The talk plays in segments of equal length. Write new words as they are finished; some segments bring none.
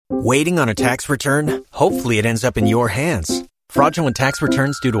Waiting on a tax return? Hopefully it ends up in your hands. Fraudulent tax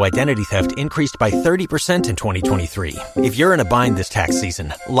returns due to identity theft increased by 30% in 2023. If you're in a bind this tax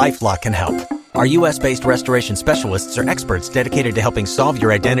season, LifeLock can help. Our U.S.-based restoration specialists are experts dedicated to helping solve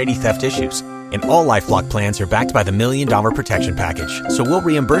your identity theft issues. And all LifeLock plans are backed by the $1 Million Protection Package. So we'll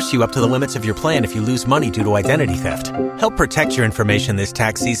reimburse you up to the limits of your plan if you lose money due to identity theft. Help protect your information this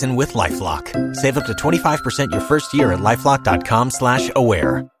tax season with LifeLock. Save up to 25% your first year at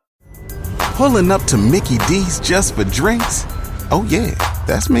LifeLock.com/aware. Pulling up to Mickey D's just for drinks? Oh yeah,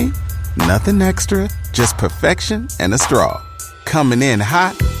 that's me. Nothing extra, just perfection and a straw. Coming in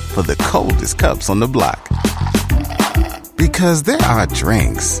hot for the coldest cups on the block. Because there are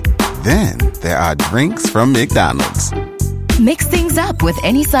drinks. Then there are drinks from McDonald's. Mix things up with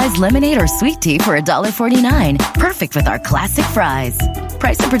any size lemonade or sweet tea for $1.49. Perfect with our classic fries.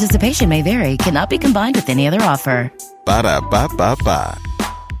 Price and participation may vary. Cannot be combined with any other offer. Ba-da-ba-ba-ba.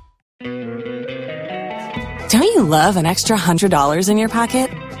 Don't you love an extra $100 in your pocket?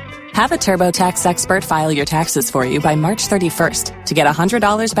 Have a TurboTax expert file your taxes for you by March 31st to get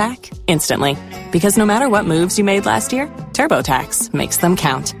 $100 back instantly. Because no matter what moves you made last year, TurboTax makes them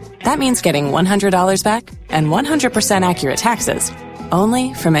count. That means getting $100 back and 100% accurate taxes,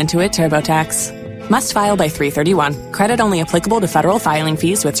 only from Intuit TurboTax. Must file by 3/31. Credit only applicable to federal filing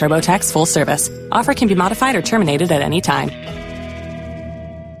fees with TurboTax full service. Offer can be modified or terminated at any time.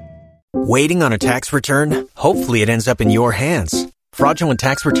 Waiting on a tax return? Hopefully it ends up in your hands. Fraudulent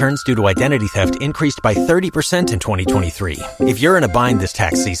tax returns due to identity theft increased by 30% in 2023. If you're in a bind this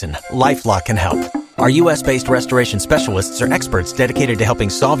tax season, LifeLock can help. Our U.S.-based restoration specialists are experts dedicated to helping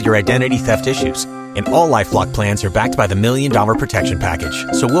solve your identity theft issues. And all LifeLock plans are backed by the $1 Million Protection Package.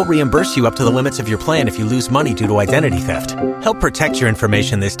 So we'll reimburse you up to the limits of your plan if you lose money due to identity theft. Help protect your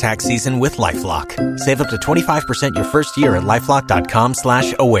information this tax season with LifeLock. Save up to 25% your first year at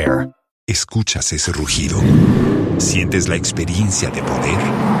LifeLock.com/aware. ¿Escuchas ese rugido? ¿Sientes la experiencia de poder?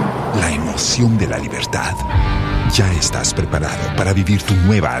 ¿La emoción de la libertad? Ya estás preparado para vivir tu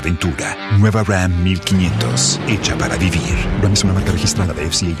nueva aventura. Nueva Ram 1500, hecha para vivir. Ram es una marca registrada de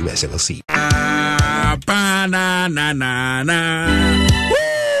FCA US LLC.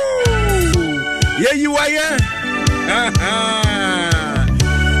 Yeah, you are here.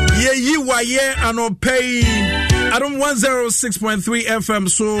 Yeah, you are here and on pay. I don't 106.3 FM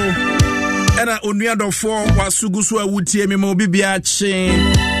so. Ena onuado 4 wasugusu awutie me mo bibia che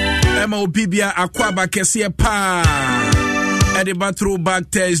ema obibia akwaba kese pa at the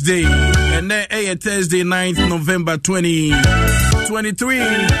throwback Thursday and then Thursday 9th November 2023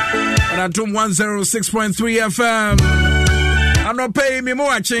 and at 106.3 FM ano pay me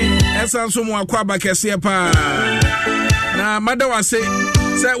mo ache esa so mo akwaba kese pa na madawa se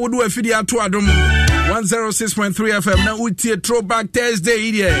wodu afidi ato adom 106.3 FM na utie throwback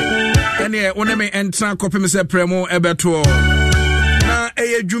Thursday here and yeah one me enter kopem se premo ebeto na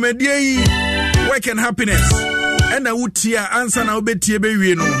dwumadie yi work and happiness and na utie answer na obetie be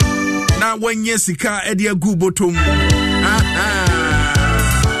wie no na wanye sika e de agu botom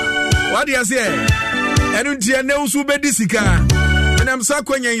what do you say enu tie na usu be di sika enam sa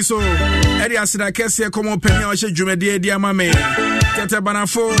kwanya yi so e de asida kese komo penya o hye dwumadie di amame tete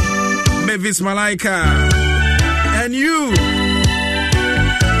banafo Mavis Malaika and you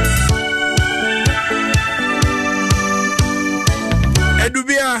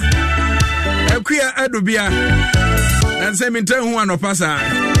Edubia Equia Edubia and say me tell who anopasa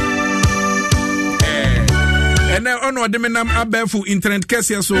and now on what them abefu internet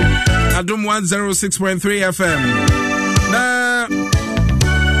kese so adum 106.3 FM na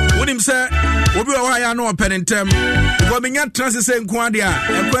wonim say obi wa ya no opentem ko menya trans say nko ade a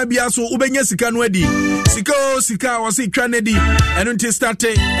ekwa bia so ubenya sika no adi sika o se twa na di eno nti start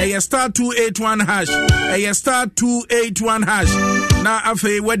star 281 hash star 281 hash na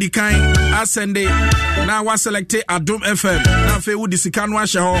afei wadi kan asende na wa select Adom FM na afei wudi sika no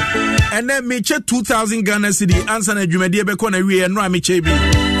ahye ho ene meche 2000 Ghana cedi ansa na dwumadie be ko na wie no a meche bi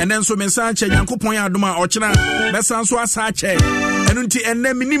ene nso me san che Nyankopon Adom a ochena be san so asa che eno nti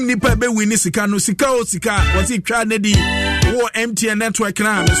ene minim nipa be wini sika no sika wasi twa na di wo MTN network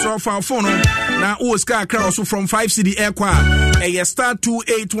na me so fa phone na o sika kra so from 5 cedi ekwa star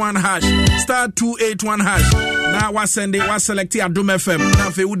 281 hash star 281 hash na wa send wa select Adom FM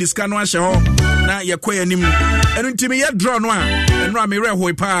na fe wudi sika no ahye ho na yekoya nim eno nti me ye draw no a eno a me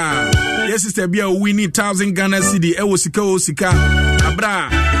rehoi pa yes sister bia we need 1000 Ghana cedi e wo sika abra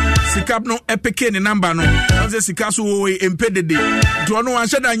sika no epeke ne number no onse sika so wo empedede to no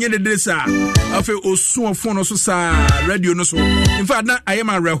anhye da nye de sa afi osu phone no so sa radio no so in fact na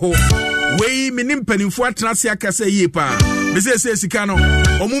ayema reho we minim panimfo atrase akasa yie pa be say sika no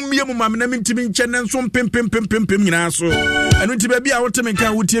omumie mu mam na mentimi nche nenso pem nyina so eno nti ba bia woteme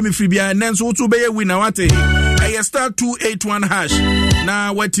kan wotie me free bia nenso wotu be ye winner wate star 281 hash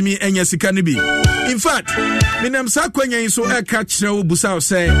na watimi enya sika ne bi. In fact minam sa kwanya so e ka kire wo busa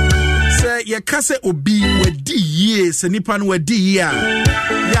say ye kase obi wadi ye se nipa no wadi ye a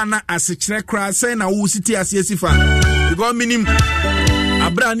ya na asekire kra say na wo siti asiesifa because minim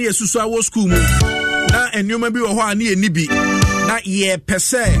abra na yesusu awo school mu na enuma bi wo ho a na ye nibi na ye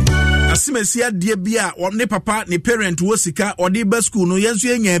pese asimesi ade bi a ne papa ne parent wo sika ode ba school no yenso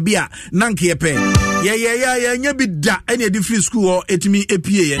enya bi a na nke ye pe ye nya bi da ene di free school o etimi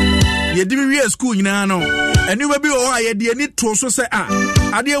epie ye di bi school nyina no enuma bi wo a ye de ni to so se a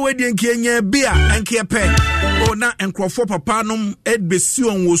ade we de nke enya bi a nke ye pe o na enkrofo papa no edbesi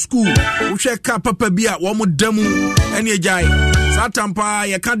on wo school wo hwe ka papa bi a wo mo damu ene ejai satampa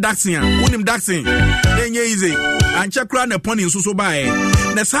ye ka daxing a wonim daxing enye easy anche kra na poni nsuso bae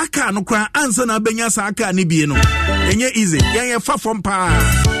na saka no kra ansa na benya saka ne bie no enye easy ye fa fom pa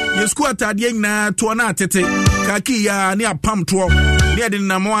ye school atade nyina to na atete kaki ya ne apam to ne de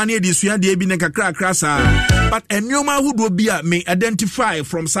namo ne de sua de bi ne kakra kra sa but enyoma hudo bi a me identify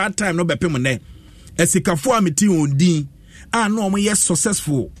from that time no bepem ne esikafo a meti ondin a no omo ye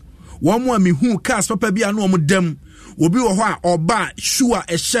successful wo mo a me hu cars papa bi a no omo dam obi wo ho a oba sure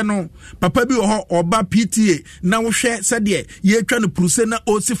ehye no papa bi wo ho oba PTA na wo hwe se de ye twa no pruse na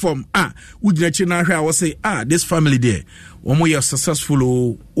osi form wugina chi na hwe a wo say this family there wo mo ye successful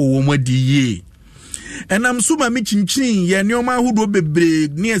o wo mo di ye enam suma mi chinchin ye neoma hudo bebre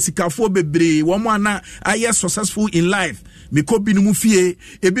ne asikafo bebre wo mo ana aye successful in life me ko binumu fie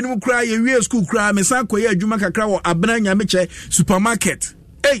ebinumu kra ye wie school kra me san koye adwuma kakra wo abena nyameche supermarket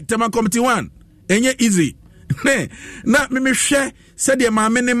tema committee 1 enye easy na me hwe se de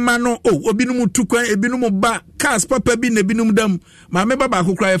maame ne ma no obinumu tukwan ebinumu ba cars papa bi na ebinumu dam maame baba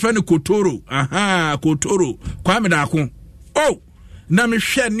akokra ye fa ne kotoro kotoro kwa me da ko na me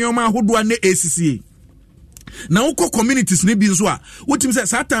hwe neoma hodo na ACCA na uko communities ne bi nso a wotim se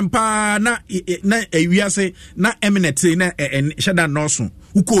satampa na ewiase na eminate na shada noso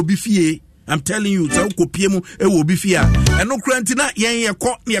uko obi fie I'm telling you so uko piemu ewo obi fie a eno kranti na yen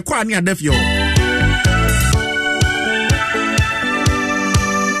ye kwa ne adafio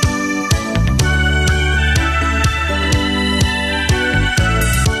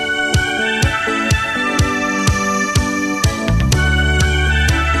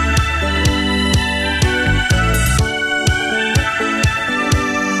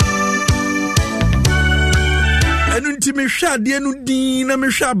me hwa de no din na me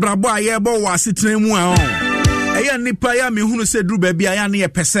hwa brabo aye bo wasetena mu a eya nipa ya me hunu se duru ba bia ya na ye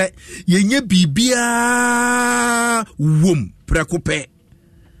pese yenye bibia wom prekope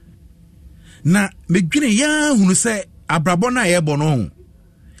na medwene ya hunu se abrabo na ye bo no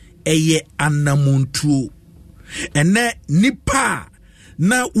eye anamontuo ene nipa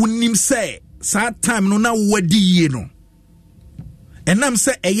na unim se sa time no na wadi ye no enam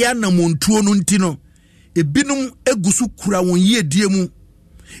se eye anamontuo no ntino ebinum egusu kura won yedie mu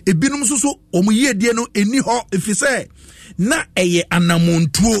ebinum soso omu yedie no eni ho efise na eye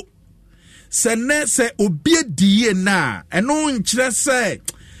anamontuo se obi adie na eno nkyere se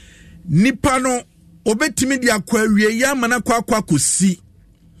nipa no obetimi dia kwa wie ya mana kwa kosi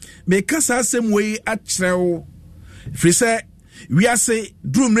me kasa asem we akyerewo efise wiase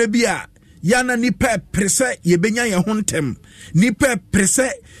drumre bia yana nipa prese yebenya ye hontem nipa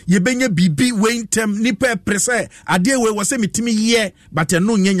prese yebenya bibi weintem nipa prese ade we wo se mitimi ye but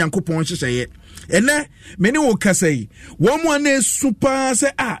eno nya nyankopon hyehye ene meni wo kasai wo mo na super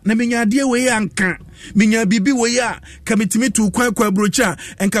se na menya ade we anka menya bibi we ya ka mitimi tu kwa brocha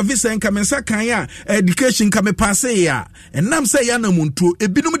enka visa enka mensa kan ya education ka me passe ya enam se ya na muntu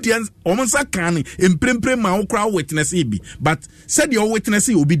ebinum de omonsa kan emprempre ma wo kra witness bi but said your witness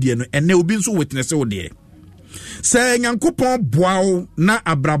obi de no ene obi nso witness wo de se nyankopon boawo na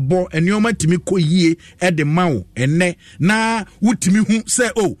abrabo enioma timi koyie de mawo ene na wutimi hu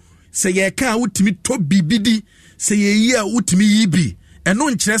se se ye ka wutimi to bibidi se ye yi a wutimi yibi eno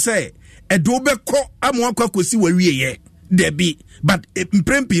nkyere se edo beko amwa kwakosi wawie ye debi but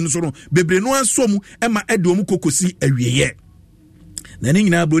mprempi nso no bebre no asom ema edo mu kokosi awie ye na ni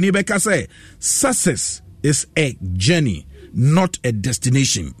nyina broni beka se success is a journey not a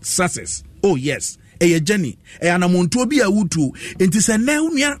destination. Success yes a journey anamonto bi a wutu enti se na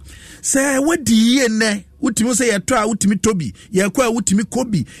unua se wadi ye ne wutimi se yeto a wutimi tobi ye kwa wutimi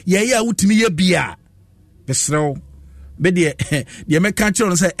kobi ye ya wutimi ye bia besrew be de meka kire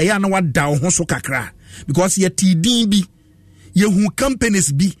no se eya na wada wo ho so kakra because ye tidin bi ye hu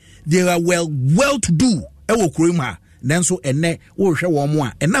companies bi they are well to do ewo kurom ha nanso ene wo hwe wo mo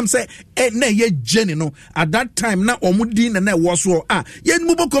a enam se na ye geni no at that time na omudi na wo so ye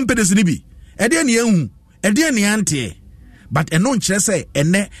mobile companies ni bi ede ne ehu ede ne ante but eno nkyere se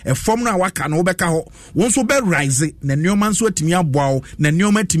ene efom no awaka no wobeka ho won so be rise na nneoma nso atimi aboawo na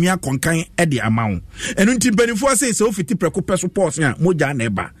nneoma atimi akonkan ede amawo eno ntimpanifo se ofiti preko peso pos a moja na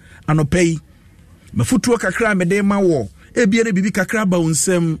eba anopai mafutuo kakra mede ma wo ebie ne bibi kakra ba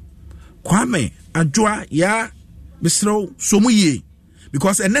unsem kwame adwoa ya besro somuye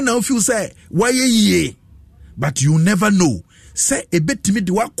because ene na feel say why ye but you never know say ebetimi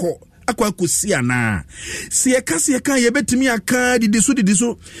de wakọ akwakosi ana se yeka ye betimi aka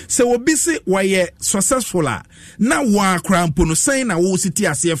didiso se obi se waye successful na wa krampo no sai na wo siti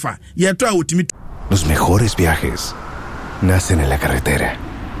asefa ye to a otimi. Los mejores viajes nacen en la carretera,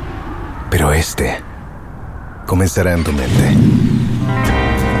 pero este comenzará en tu mente.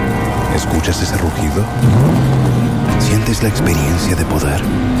 ¿Escuchas ese rugido? ¿Sientes la experiencia de poder?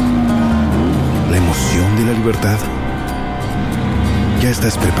 ¿La emoción de la libertad? Ya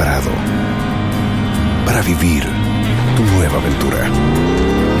estás preparado para vivir tu nueva aventura.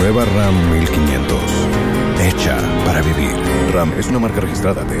 Nueva RAM 1500. Hecha para vivir. RAM es una marca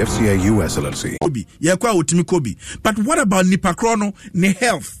registrada de FCI US LLC. But what about nipa krono ne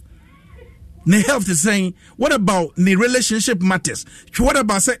health? Ne health is saying, what about the relationship matters? What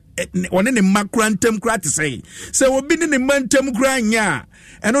about say one in the macrantem crat say? So we been in the mantem cranya.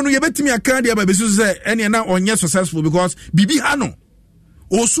 And on you bet me a card ya baby say any now on yes successful because bibi hano.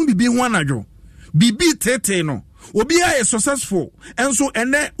 O soon bibi one ajo. Bibi tete no. Obi a successful and so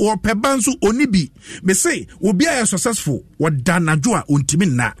ene or pebansu onibi. Me say obi a successful what danajua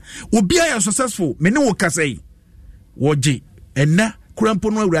untimin na. Obi a successful me no say. Woji ena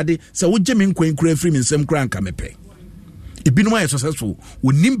krampo no awrade se wo gye me nkwan kura free me nsem kura nka mepe ebinum ay successful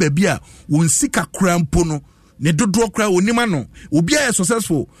wonim ba bia won sika krampo no ne dodo kura wonim ano obi ay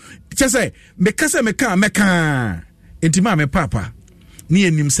successful che se meka entima me papa ni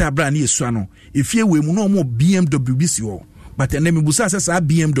enim se abra na yesu ano efie we mu no mo BMW bisi ho but ene me busa se sa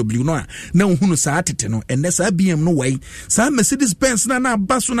BMW no na ohunu sa tete no ene sa BM no wai sa Mercedes Benz na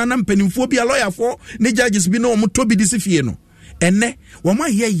baso na mpanimfo bia lawyer for ne judges bi no mo tobi disi fie no ene wama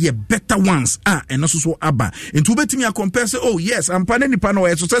ye better ones ene so aba nti obetimi a compare say oh yes ampane nipa no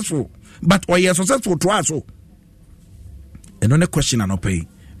successful but or yes successful to us so eno ne question anopai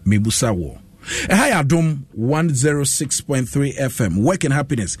mebusa wo hi adom 106.3 FM work and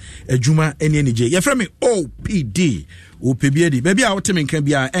happiness ejuma eni enije ye frame OPD opbiedi baby a wotemi nkan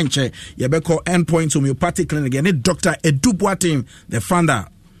bia enche ye beko endpoint homeopathic clinic again Dr. Edu Boateng the founder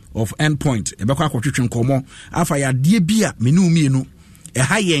of endpoint ebekwa akotwetwe nkomo afa ya de bia menu mienu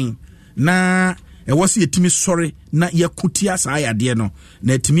hayen na ewose yetimi sori na yakutia sa ya de no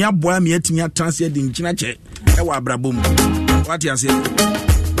na etimi aboa me etimi atranse de nkyina che ewa abrabom what you say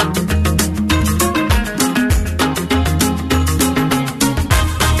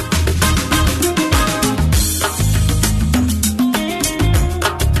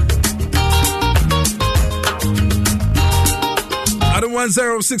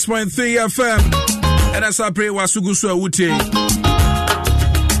 106.3 FM and as I pray wasugu so awute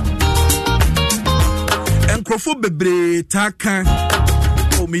enkrofo bebre taka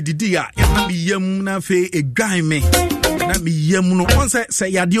o medidi a ya mi yam na fe egwan me na mi yam no onse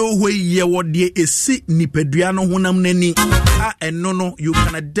se yade ohoi ye wode esi nipadua no honam nani a eno no you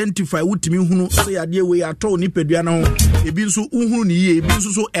can identify wutimi hunu se yade we ato nipadua no ebi nso uhunu ni ye ebi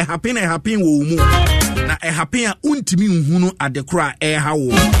nso so happen wo mu na happen a untimi nhunu adekora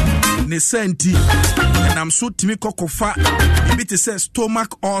hawo ne senti enam so timi kokofa ebi te say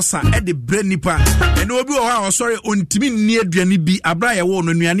stomach ulcer the brain nipa ene obi o ha sorry untimi ni aduane bi abra ye wo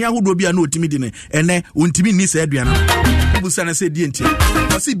no nuane ahodo bi a na otimi di ne ene untimi ni say aduane busa na say die ntia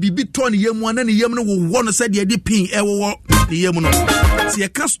kasi bibi ton yemu ana ne yemu no wo no say de pin wo ne yemu no se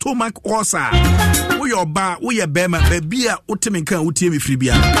ka stomach ulcer wo yo ba wo ye bema ba bia utimi kan utie me firi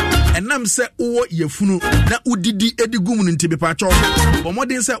bia enam se wo yefunu na udidi edigum no ntibe pa cho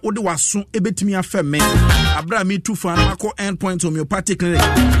bomodin se wo de waso ebetimi afeme abra me tu fan mako endpoint homeopathic clinic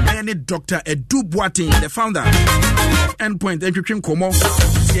any Dr. Edu Boateng the founder endpoint entwetwe komo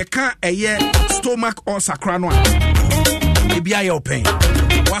se ka eye stomach ulcer krano ebi aye open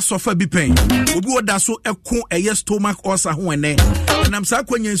wasofa bi pen obi oda so eko eye stomach ulcer ho ene nam sa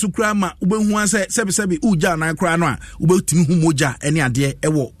kwanya nsu kra ma ubehu ase sebi uja na kra no a ubetimi hu moja ene ade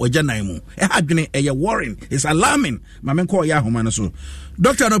ewo oja nan mu hadwene eye worrying is alarming mame ko ya homa no so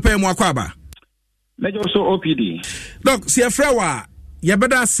doctor no pay mu akwaba mejo so OPD doc se frewa ye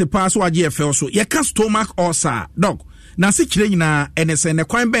beda sepa so age efe so ye ka stomach ulcer doc na se kire nyina ene se ne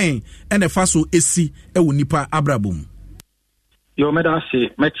kwan ben ene fa so esi ewo nipa abrabom yo meda se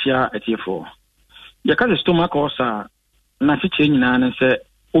metia etiefo ya ka stomach ulcer na se kire nyina ne se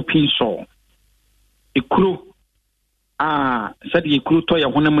open sore ekuro said ye kuro to ye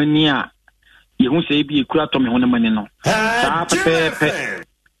honamani a ye hu se bi ekuro to me honamani no sa pepe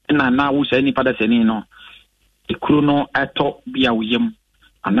na wo se ni pada se ni no ekuro no eto bia woyem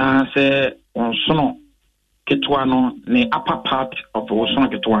ana se onsono ketwa no ne upper part of onsono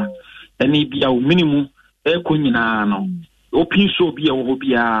ketwa eni bia wo minimum eko nyina no open so bia wo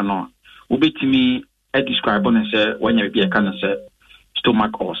bia no obetimi describe on se wanya bia kan se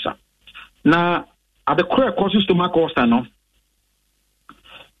stomach ulcer na at the core cause of stomach ulcer no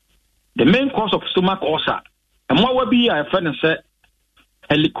the main cause of stomach ulcer and what will be a friend say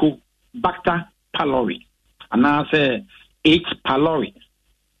Helicobacter pylori and I say H pylori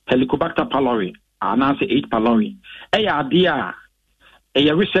Helicobacter pylori and I say H pylori idea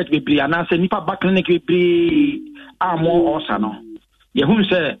a research be and I say nipa back clinic be more ulcer no ye who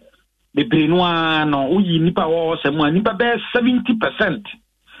say the brain no uyi nipa ulcer mo nipa be 70%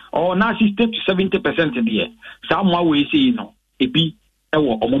 or na 60 to 70% there some way say no ebi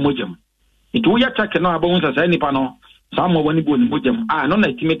ewo omomojam it wo ya check na abon say nipa no some woni bo ni mojam no na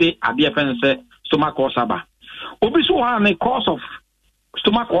timide ade efen say stomach ulcer ba obi so ha na cause of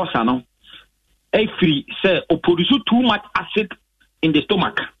stomach ulcer no free say o produce too much acid in the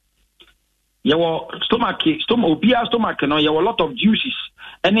stomach your stomach obia stomach no you a lot of juices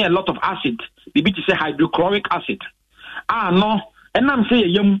and a lot of acid bibi to say hydrochloric acid no enam say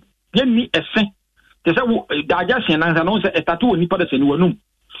yem ni ese te say digestion na no say etatu oni pada se ni wanum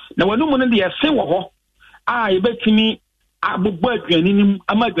na wanum no de ese wo ho e betimi abobbo aduani nim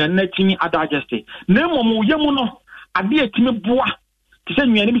amaduani na timi adigeste na mom yem no ade etimi boa te say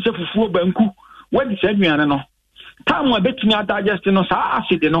nnuane bi se fufuo banku wadi se aduane no tamu betimi adigeste no sa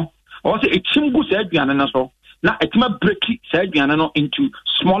acid no or say echimgu se aduane no so na etima break se aduane no into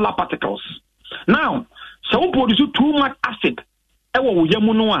smaller particles now so produce too much acid ewo wo yam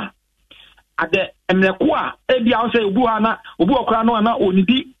no a ade emleko a ebia wo say obu ana obu okra no ana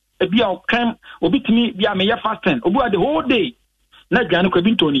onidi ebia okam obitimi bia me fasting obu the whole day na gane ko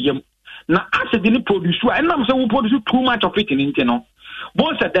bi ntoni yam na acid ni produce a enam say wo produce too much of it in no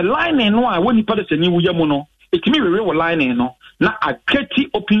bon say the lining no a woni pada se ni wo yam no etimi wewe wo lining no na aketi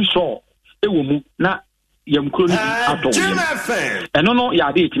open sore ewo mu na yam kro ni ato eno no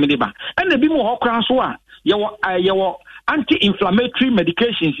ya de etimi de ba ena bi mu hokran so a yewo anti-inflammatory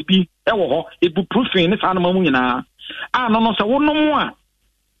medications bi ewo ho ibuprofen ne sa na mamu nyina no so wonom a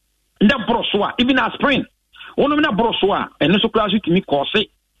nda broso a even aspirin wonom na broso a eno so kra so timi cause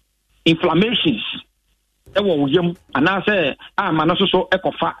inflammations ewo woyam ana say ma no so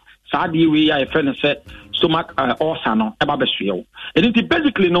ekofa saa de we ya efe say stomach ulcer no eba besuewo enti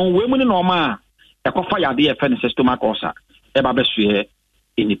basically no we mu ne normal ekofa ya de efe say stomach ulcer eba besue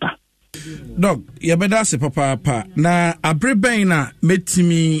enipa Dog, yabeda se papa na abreben na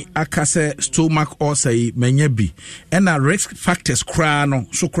metimi akase stomach ulcer yi menya bi na risk factors kra no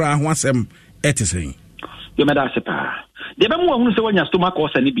so kra ho asem etisen yabeda se pa de be mu ahunu se wanya stomach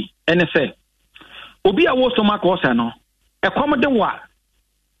ulcer ni bi ene se obi a wo stomach ulcer no ekom de wa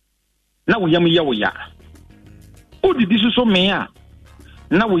na wo yam ye wo ya odidi so me a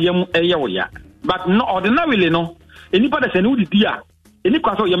na wo yam eye wo ya but no ordinarily no enipa de se ni odidi a eni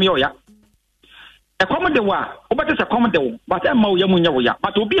kwa so yam ye wo ya ekom de wa obete se kom de wo but emma wo yam nya wo ya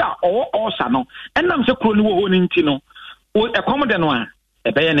but obi a owo ulcer no enam se kro ni wo ho ni nti no ekom de no a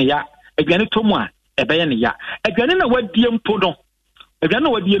ebeye ne ya aduane tomu a ebeye ne ya aduane na wadie mpo no aduane na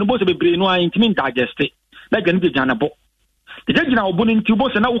wadie no bo se bebre no a intimi digest na aduane de jana bo de jana obo ni nti bo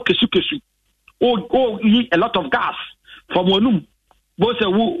se na wo kesu o yi a lot of gas from wanum bo se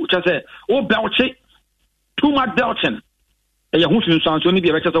wo chase o belche too much belching ya hu sunsanso ni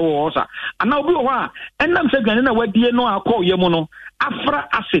bia be chese wo osa ana obi wo a enam se gane na wadie no akọ yemu no afra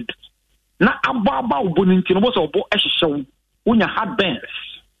acid na ababa obo ni nti no bo se obo ehyehew unya heartburns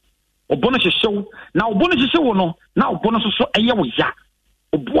obo no hyehyew na obo no hyehyew no na obo no so eye wo ya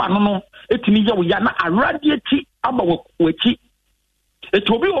obo ano no etimi ye wo ya na aradiati aba wachi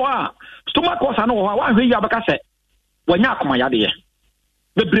eti obi wo a stomach ulcer no wo a wa hwe ya baka se wanya akoma ya de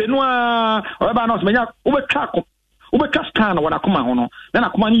bebre no a oba no so menya ubetwa scan na akoma ho no na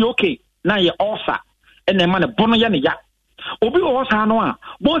akoma ni okay na ye ulcer ene ma ne bono ye ne ya obi wo ulcer no a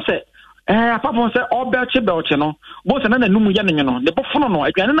bo se apapon se belche no bo se na nanum ye ne no ne bofono no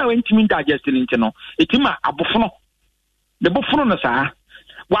aduane na wentimi digest ni nti no etima abofono ne bofono no saa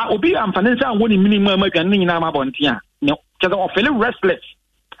wa obi amfane nsa woni minimum aduane nyina ma bonte a ne keza o feel restless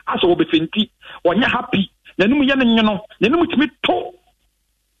aso obefenti onya happy n'anum yɛ no nyono n'anum tumi to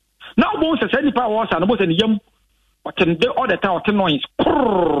now bon sɛ nipa wɔ sa no bo sɛ ne yam ɔtende all the time ɔte noise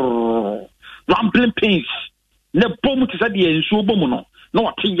rumbling pains ne bom te sɛ deɛ nsuo bom no na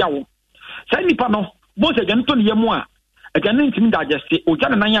ɔte yawo sɛ nipa no bo sɛ dwan to ne yam a adwane ntimi digest ogya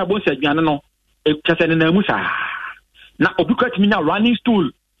ne nan a bo sɛ adwane no kyɛ ne namu saa na obi kwa timi nya running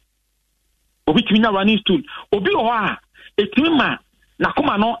stool obi timi nya running stool obi wɔ hɔ a etimi ma na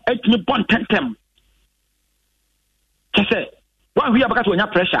koma no etimi bɔ ntentem kyɛ sɛ wan hwi abaka to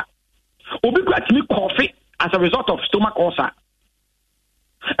nya pressure obi kwa timi coffee as a result of stomach ulcer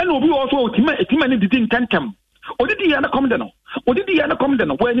and obi also etimi ne didi ntentem odidi ya na kom de no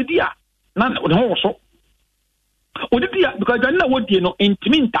wɔ ne dia na ne ho so odidi ya because dan na wodie no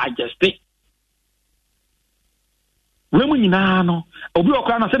intimi digest wemu nyinaa no obi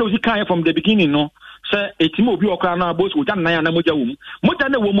okra na said ozi kan from the beginning no say etimi obi okra na boss oja nan na moja wom moja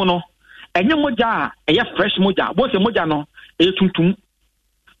na wom no enye moja a eye fresh moja boss moja no tuntum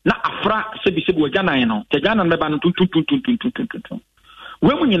na afra sebi oja nan no teja nan meba no tuntum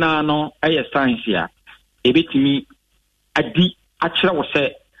wemu nyinaa no eye science ya ebetimi adi akyerɛ wo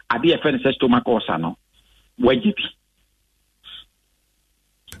sɛ ade efe ne stomach ulcer no wajibi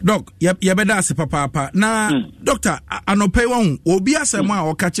Doc, yɛbɛda ase papaapa na doctor anɔpɛ wɔn obi asɛm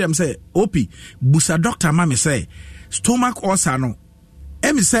a ɔka kyerɛm sɛ opi busa doctor ma me sɛ stomach ulcer no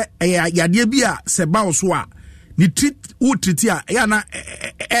ɛmi sɛ ɛyɛ yadeɛ bi a sɛ ba wo so a ne treat a ɛyɛ na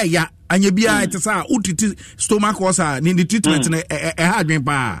ɛyɛ anya bi a ɛte sɛ a wotriti stomach ulcer ne treatment no ɛha adwen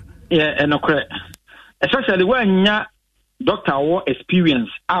paa ɛnɔkorɛ especially when nya doctor wɔ experience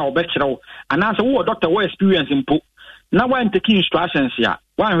a ɔbɛkyerɛ wo anaasɛ wowɔ doctor wɔ experience mpo na wan take instructions ya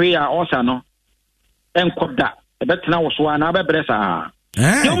wan we ya osa no enkoda e betena wo so na bebre saa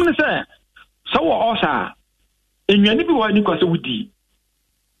yom ne se so wo osa enwani bi wo ni kwase wudi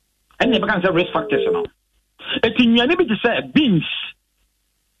enne be kan say risk factors no eti enwani bi say beans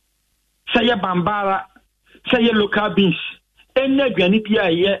say bambara say local beans enne aduani bi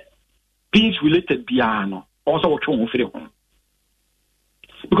a ye beans related bia no also wo twon wo fere ho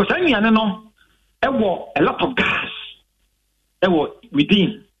because enwani no ewo a lot of gas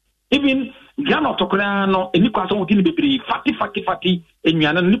within even Ghana tokora no enikwaso wodi ne bebre fatty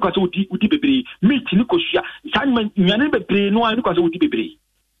enuane no enikwaso wodi bebre meat ni kosua sanman enuane bebre no enikwaso wodi bebre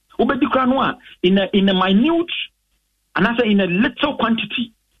obedi kra no a in a minute and I say in a little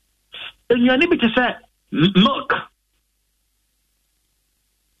quantity enuane bi te say milk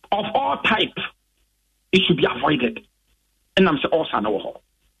of all type it should be avoided and I'm say also no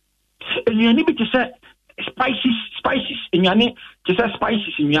enuane bi te say spices enyane te say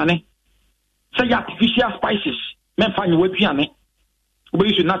spices enyane say artificial spices men fa nyewe duane we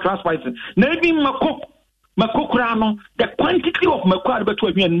use natural spices na even mako kura no the quantity of mako abeto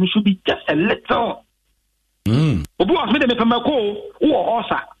aduane should be just a little obi was me de me mako wo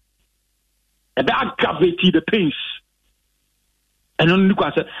osa e be aggravate the pains and on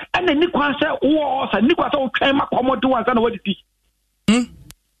nikwase and then nikwase wo osa nikwase wo twen makomodo wansa na wadidi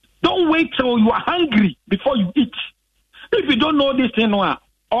Don't wait till you are hungry before you eat. If you don't know this thing,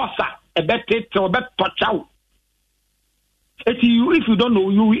 also a better touch out. If you don't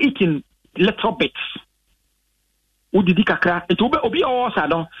know, you will eat in little bits. Udidi kakra. It will be also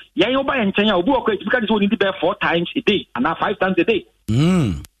don't. Yeah, you buy and change. Because you need to buy 4 times a day and not 5 times a day.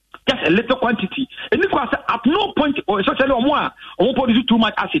 Just a little quantity. And because at no point, or especially on one, or produce too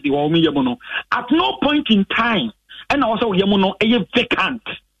much acid or me at no point in time, and also yamuno a vacant.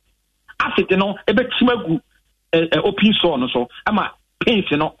 Acid no ebe chimagu open sore no so ama pains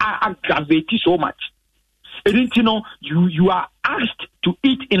no aggravate so much. You are asked to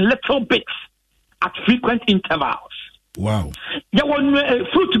eat in little bits at frequent intervals. Wow. Yeah, one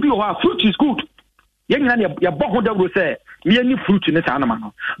fruit to be fruit is good. Yeah, you bought the say me any fruit in this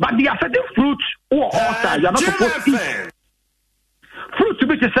animal. But the certain fruit or also you are not supposed to eat. Fruit to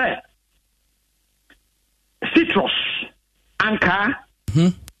be to say citrus, anka,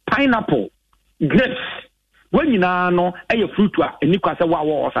 pineapple, grapes. When you know a fruit wa enikwase wa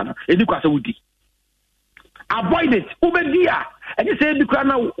osa no enikwase wudi. Avoid it. Ubedia. And you say because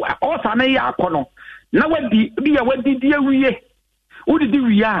na osa na ya akono. Na wadi dia wadi dia wiye. Udi di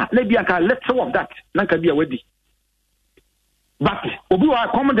wiya na bia ka let's of that. Na ka bia wadi. But obi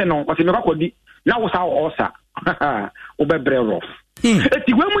wa common no because me kwakodi na wo sa osa. Obebre rough.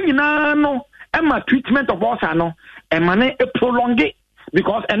 Eti we mu nyina no ema treatment of osa no emane e prolong it.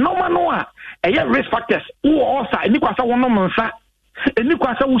 Because a normal no a risk factors who also enikwasa wono monsa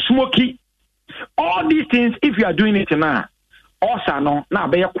enikwasa wo smoky all these things if you are doing it now also no na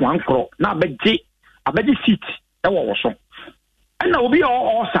be kwankro na be seat e wo so and na obi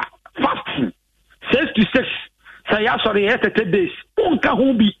also fasting 6 to 6 say ya sorry 30 days unka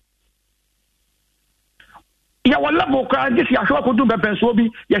ho bi ya wala mo kwa this ya hwa ko do bepenso bi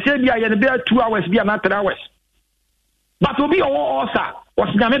ya say bia ya ne be 2 hours bia na 3 hours but obi o osa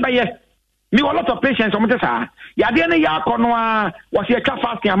was nyame baye me a lot of patients on say ya de ne ya kono a was ya twa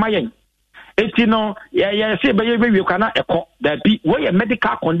fast amayen eti no ya say baye we kana ekọ that be we a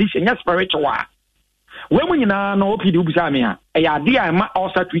medical condition ya spiritual we mu nyina no opidi ubisa me ha e ya de a ma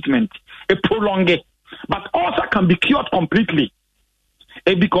ulcer treatment a prolonged but ulcer can be cured completely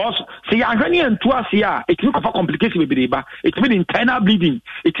because say ya hwani antu ase a it will cause complication be ba it mean internal bleeding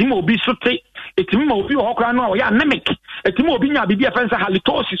it will be sote it will be okra no ya anemic it will be nya bibia fensa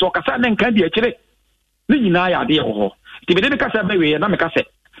halitosis or kasa na nkan di akire ni nyina ya de ho ti be de kasa be we na me kasa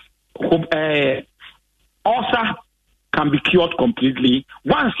ulcer can be cured completely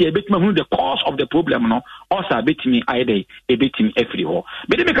once you bet me the cause of the problem no ulcer bet me ide e bet me every ho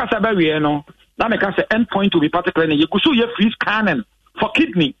be de kasa be we no na me kasa end point to be particularly you so you free scanning for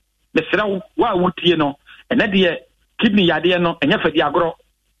kidney the sraw wa wotie no ene de kidney yade no enya fadi agro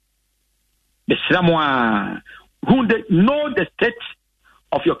the sramwa who know the state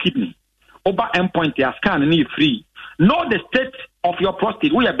of your kidney over endpoint ya scan ni free know the state of your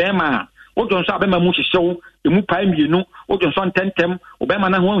prostate we be ma o don so abema mu hyehyɛw emu pai mienu o don so ntentem obema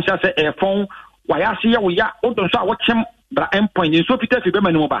na ho nsa se efon wa ya se ya wo ya o don so a wo kyem bra endpoint nso pita fi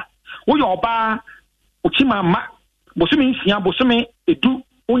bema ni mo ba wo yo oba o chima ma bosumi nsia bosumi edu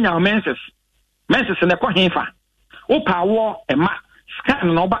unya menses ne ko hefa o pawo ema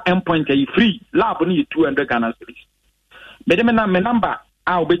scan no ba endpoint yi free lab no 200 Ghana cedis bede me na me number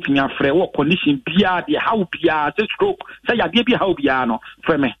a obetumi afre wo condition bia de how bia say stroke say ya de bia how bia no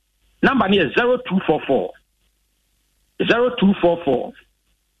frɛ me number ni 0244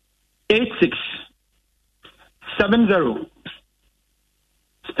 86 70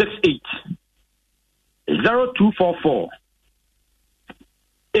 68 0244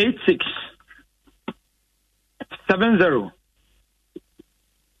 86 70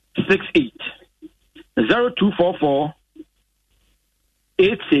 68 0244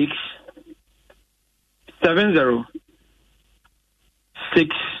 86 70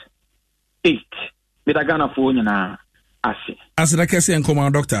 68 Medagana phone na ase asida kese enkoma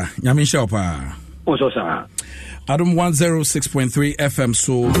doctor nyame hye opa oso sa Adam 106.3 FM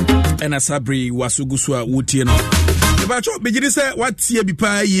so ena sabri wasugusu a wutie no ebacho begidi se watie bi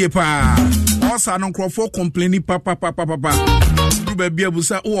pa yie pa osa no nkrofo complain papa du ba bia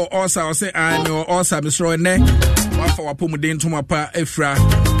busa o osa o se I me osa misro ne wafa wapomuden ntoma pa efra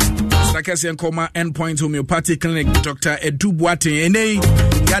Sakasi Nkoma Endpoint Homeopathic Clinic Dr. Edu Boateng ene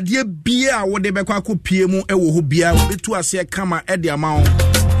yade bia wo de bekwa ko pie mu ewo ho bia betu ase kama e de amawo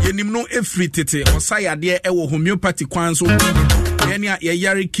yenim no efri tete osa yade ewo homeopathic kwan so yenia ye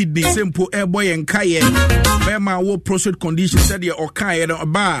yare kidney sempo ebo ye nkaye bema wo prostate condition said ye okaye no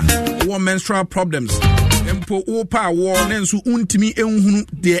ba wo menstrual problems empo wo pa wo nenso untimi enhunu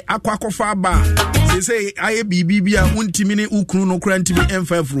de akwakofa ba say aye bibia untimi ne ukunu no kura ntimi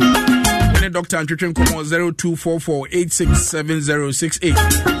emfafro ne doctor antwetwen komo 0244867068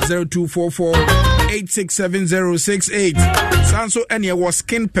 0244867068 sanso ene was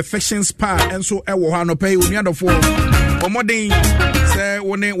skin perfection spa enso ewo ha no pay onuadofo omoden se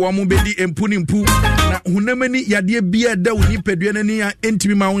woni wo mo bedi empu na hunamani yade bia da woni padua nani a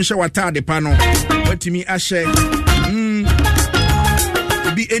entimi ma wonhye watade pa no watimi ahye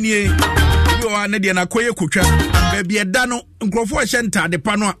bi enie wa ne de na koye kotwa ba bia da no nkrofo hye ntade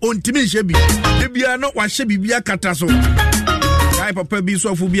pa no a ontimi hye bi de bia no wa hye bibia kata so kai papa bi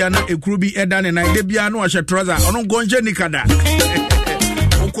so fu bia na ekuru bi eda ne na de bia no wa hye trouser ono gonje nikada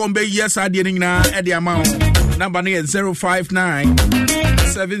ukombe yes ade ni na e de ama number no 059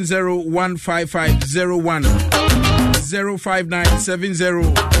 7015501 059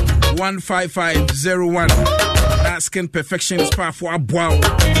 7015501 Skin Perfection Spa for Aboa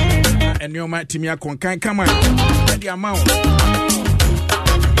and your might Timia Concan come on the amount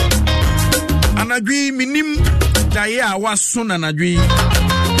and agree minim Daya was soon and agree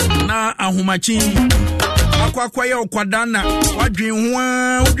na ahumachi akwakwaya okwadana wadwen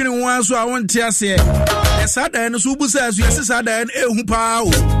ho so I want to say esada en so busa asu esada en ehu pa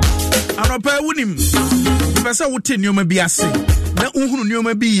o anopa wunim pesa wote nioma bi ase na uhunu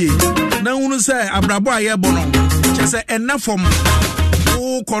nioma bi ye na uhunu say abrabo aye bono chese enafom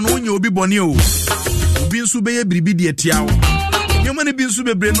o kono nya obi bone o obi nso beye biribi de atia o nioma ne bi nso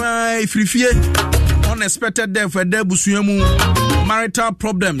bebre no ifrifie unexpected death for debusuamu marital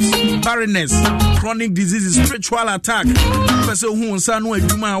problems barrenness chronic diseases spiritual attack pese hu nsa no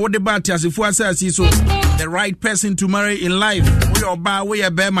adwuma wo de ba atiasefo asasi so the right person to marry in life we oba we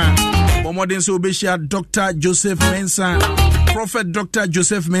bema Bomodin so Beshia Dr. Joseph Mensah, Prophet Dr.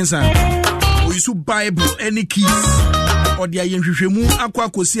 Joseph Mensah. We use Bible any keys or the Yenshemu Aqua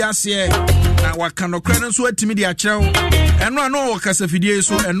Cosiasie. Now what can occur so at media chow and run all Casafidia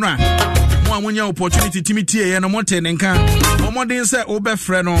so and run. One your opportunity Timothy and a mountain and can. Bomodin say Obe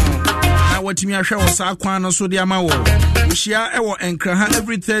Freno. Now what me a show Sakwana so the Amawo. We share our Enkraha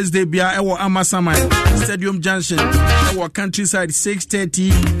every Thursday be our Amasama Stadium Junction, our countryside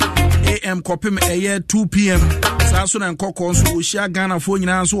 6:30 a.m. Kopim a year 2 p.m. Sasun and Kokons, we share Ghana for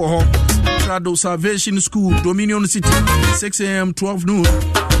Yinan so Trado Salvation School, Dominion City, 6 a.m. 12 noon.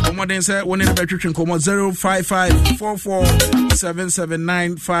 Modern say one in the veteran come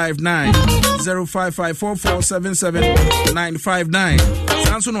 05544779959 05544779959.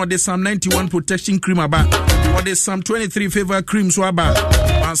 Samsung or the Psalm 91 protection cream about or the Psalm 23 favor cream so about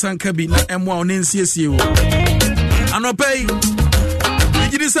Ansan Kabi na M1 on NCSU. Anopay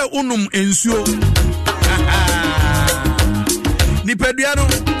Bigidi say unum ensuo Nipeduano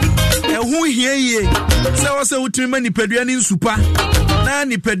ehu hieye say o say utimi nipeduano nsupa na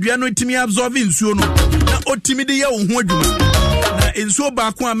nipeduano itimi absorb nsuo no na otimi de ye wo ho adwuma na ensuo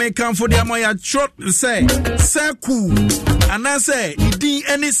ba ko American for the amoya short say seku ana say idin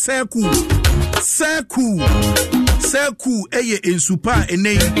any seku eye ensupa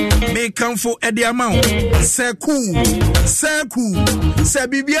enei American for the amount seku se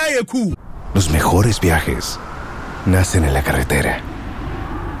bibia yeku. Los mejores viajes nacen en la carretera,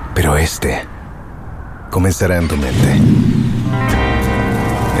 pero este comenzará en tu mente.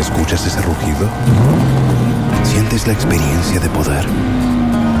 ¿Escuchas ese rugido? ¿Sientes la experiencia de poder?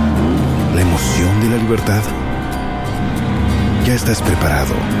 ¿La emoción de la libertad? Ya estás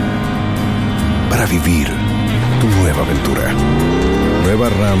preparado para vivir tu nueva aventura. Nueva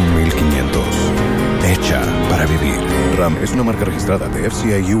RAM 1500. Hecha para vivir. RAM es una marca registrada de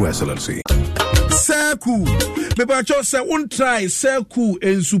FCI US LLC. Seku beba cho se un try seku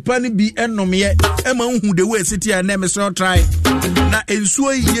ensupani bi enomye ema hu de we city and name so try na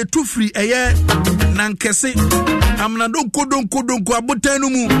ensuo ye tu free eye na nkese amna donko abotanu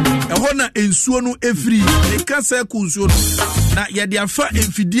mu eho na ensuo no efri e ka seku nsuo na ye de afa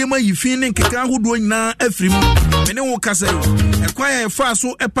emfidie ma yifin ne nkeka hodo nyina afri mu mene wo kasa ekwa ye fa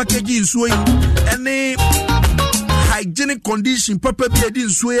so e package nsuo yi ene hygienic condition papa bi edi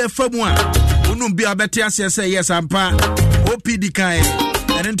nsuo ye famu a unum bi abete ase say yes ampa OPD kan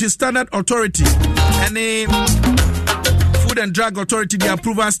and into Standard Authority any Food and Drug Authority the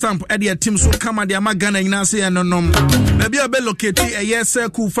approval stamp at their team so come at their Ghana in say no maybe a be located a yes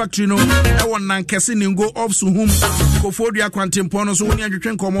cool factory no I want nan kese go off so home ko for dia kwantempo so woni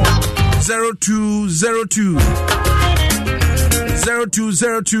adwetwen komo 0202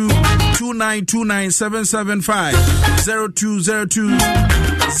 0202-2929-775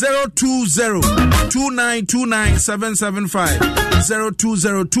 0202-2929-775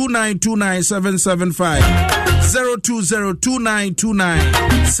 0202-2929-775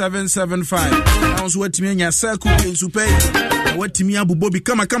 0202-2929-775 Now what me nya circle in super what me abubo bi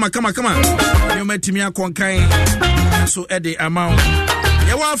kama you met me akonkan so e the amount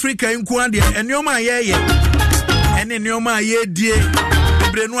ya Africa nku ade enioma ye ene nioma ye die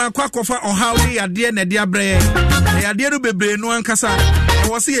bebrenu akwakofa ohaw de yade na de abrɛ yade no bebrenu ankasa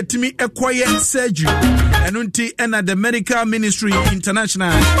wo se yetimi ekoye surgery enunti ena the Medical Ministry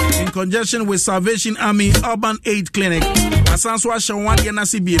International in conjunction with Salvation Army Urban Aid Clinic asanso ahwade na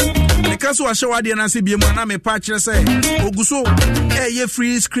sibie ne kaso ahwade na sibie mu na me pa kire se oguso ye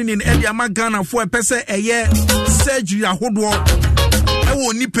free screening e dia magana fo pese eye surgery ahodo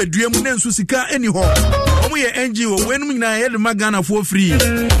ewo ni pedua mu na nso sika eni ho omo ye NGO wenum na ye de magana for free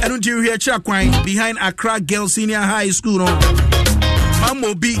enu nti hwe kira kwan behind Accra Girls Senior High School no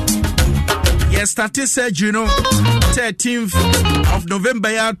Mamobi yes started surgery no 13th of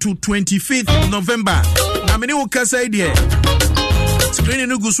November to 25th November na meni wo kasa ide screening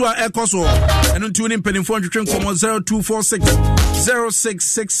no guswa ekoso enu nti woni mpenifo ntwetwe nkomo 0246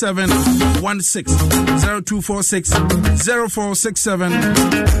 066716 0246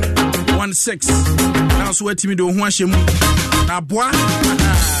 046716 now so wetimi do ho ahyem na boa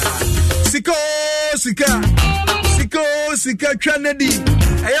sika twanedi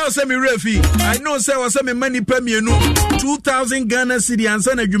ayo say me refi I know say was say me money per mienu 2000 Ghana cedi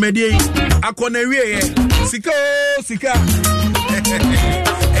ansa na dwumadie akona wie sika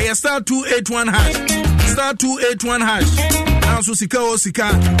star 281 hash now so sika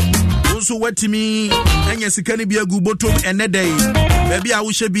so wetimi anya sika ne bia gu bottom enedai baby a wo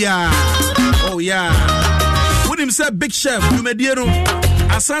hye bia oh yeah wonim say big chef dwumadie no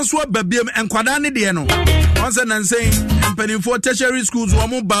asanso babiem enkwada ne de no once and saying penny for tertiary schools one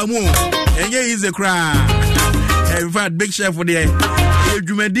more bamu and yeah is a cry. In fact, big chef for the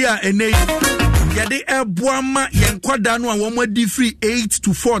Jumedia and Yade Buama Yanquadano and one more free 8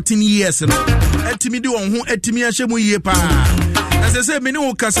 to 14 years. Etimido on whom Etimia Shemu Yepa. As I said,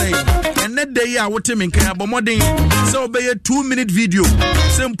 Minu Kasai, and that day I would take a more so be a 2-minute video.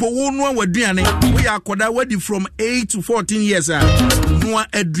 Simple one with Driani. We are Kodawadi from 8 to 14 years. No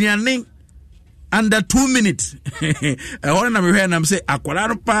Adriani. Under 2 minutes. I want to hear and say,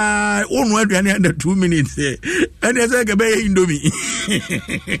 Aquarano pa, under 2 minutes. And I say, Indomie.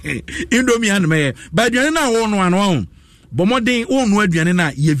 Indomie and me. But you're not one. But more than one word, you're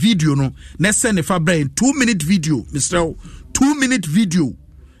not your video. No, let's send a Fabre 2-minute video, Mr. 2-minute video.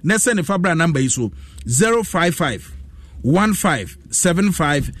 Let's send a Fabre number is 055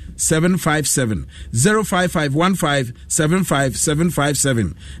 1575757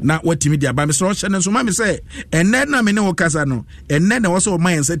 055157757. Now what media by Mr. Ocean and so mama say and then na me no kasa no and then also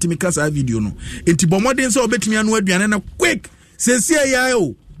my set me kasa video no enti bomodin so obetimi anu aduane na quick sensia ya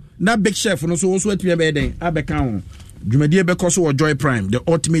o na big chef no so atimi be den abeka ho dwumadie be koso o Joy Prime the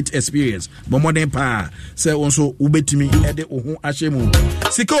ultimate experience bomodin pa say also ubetimi e de ho ahyemu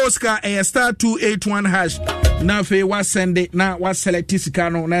sika oscar star 281 hash na fe wa send it na wa select sika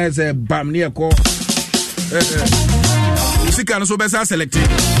no na ze bam ne ko sika no so be sa select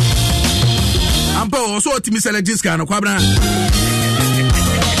ampa so otimi select sika no kwabra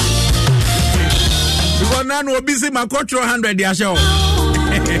because na no busy ma control 100 ya show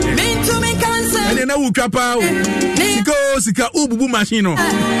and na wu twapa sika ububu machine no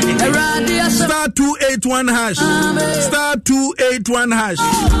star 281 hash star 281 hash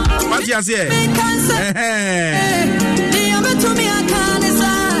what you say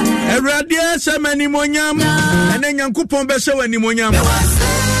Eradia shamani monyam ene nyankopon be hye wani monyam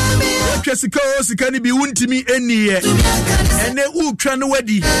sika ni bi wuntimi eniye ene utwa no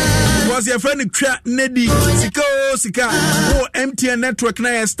wadi because your friend twa nedi sika o MTN network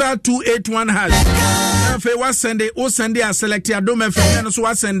na star 281 hash na fe wa send o send a select adom FM no so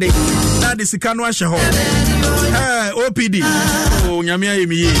wa send na de sika no ahye ho OPD o nyame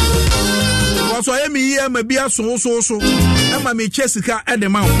ayemi so I am here ma bia so ama me che sika e de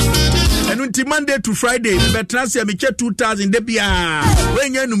ma enu nti Monday to Friday betrasia me che 2000 de bia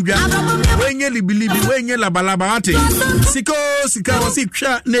wenye numdwa wenye libilibi wenye labalaba ate sika wasi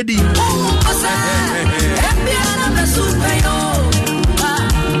twa nedi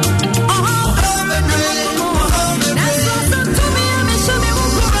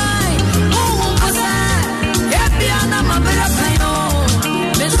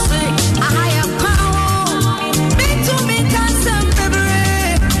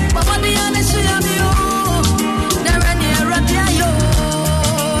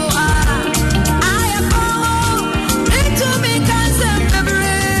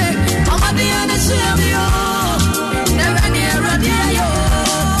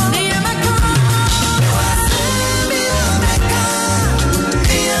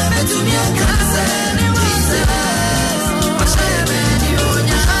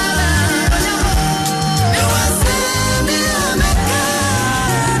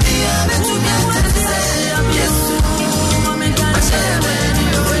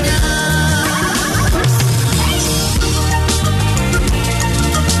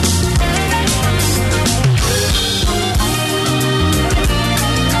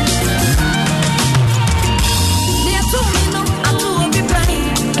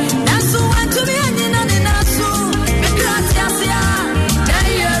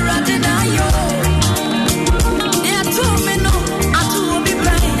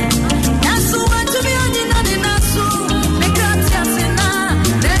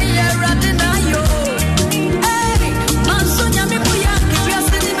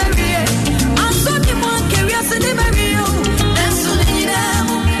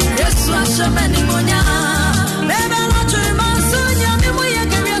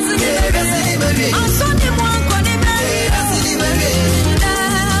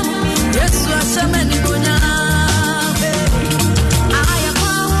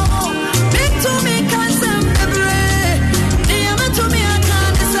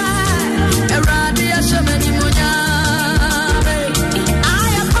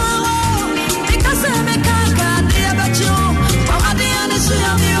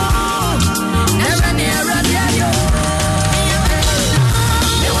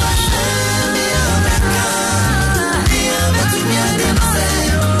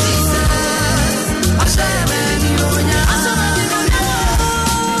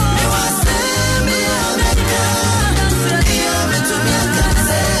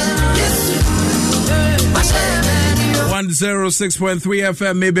 106.3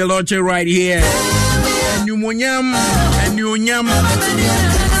 FM, maybe launch it right here. And you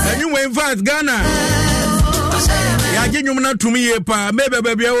in fact, Ghana. Ya jinyu mna tumiye pa, maybe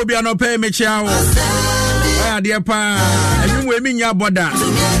baby I will be an pay me chow. Why dear pa, and you will mean your boda.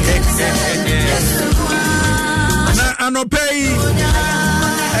 Na pay.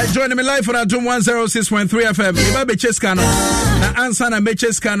 Join me live for at 106.3 FM. Iba be cheskano. Na answer na be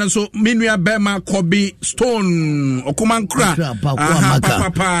cheskano so minua bema Kobe Stone okumankra.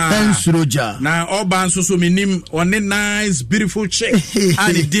 Papa. Ensuroja. Na oba nso so minim one nice beautiful chick.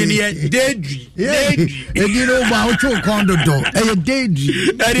 And Denia Deidre. Edino ba ocho kondo do.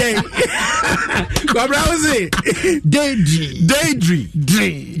 Deidre. Kwabra ozi. Deidre.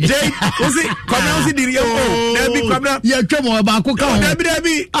 Ozi kwabra ozi diri yo. Debi kwabra. Ye twemo ba ko ka ho.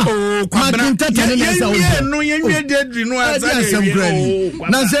 Debi. Oh, kwabra. No yenwe Deidre no answer.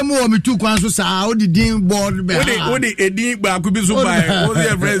 Na semu o mitu kwan so sa o di din board be. O di edin ba ko bi so bai. O di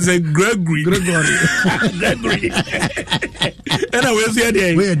friend say Gregory. And I will say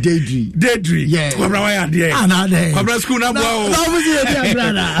there. We Deidre. Yeah. Kwabra why there? Na there. Kwabra school na boa o.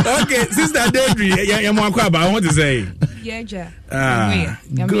 Okay, sister Deidre, ya mo akwa ba I want to say. Yeah,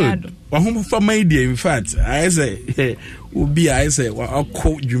 good. Wa home for my day in fact. I say obi I say wa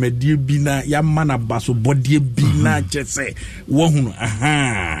akọ dwumadie bi na ya mana baso bodie bi na chese wo hunu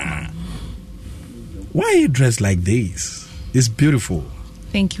aha. Why are you dressed like this? It's beautiful.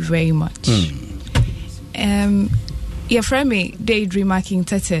 Thank you very much. Your friend me Daydream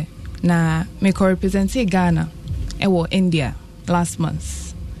Tete na me represent Ghana ewo India last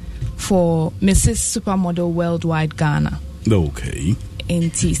month for Mrs. Supermodel Worldwide Ghana. Okay.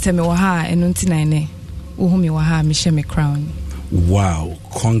 Enti se me wa ha enunti nine uhumi wa ha me she me crown. Wow,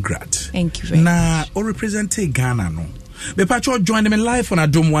 congrats. Thank you very much. O represent Ghana no. Me pacho join me live on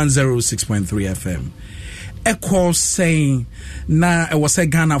Adom 106.3 FM. E call saying na e was say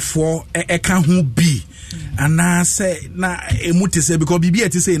Ghana for e kan ho bi. And say na emuti say because bibi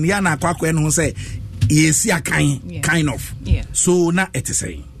eti say ya na akwa eno say yesi akan kind of. Yeah. So na eti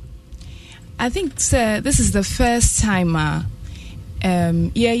say I think this is the first time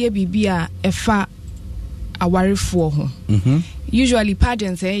bibi a efa awarefo ho. Usually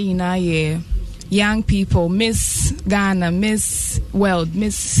pageants young people, Miss Ghana, Miss World,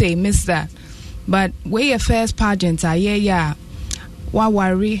 Miss that. But we your first pageant wa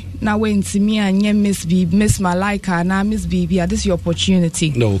worry na when to me and Miss B, Miss Malika, na Miss BB, this is your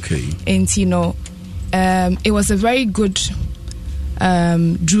opportunity. Okay. And it was a very good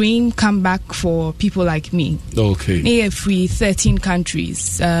dream comeback for people like me. Okay. Free 13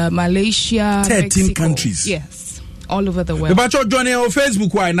 countries, Malaysia, 13 Mexico, countries. Yes, all over the world. But you're joining on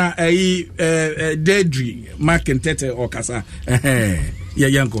Facebook why na Deidre Mark and Tete or Kasa. Yeah,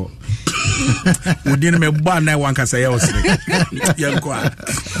 yanko. We didn't me ban one Kasa yanko.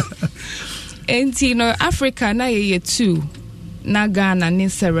 And Africa na ye too. Na Ghana ni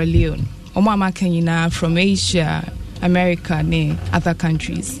Sierra Leone. Omama Kenya from Asia, America, ne other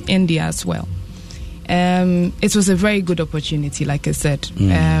countries, India as well. It was a very good opportunity, like I said.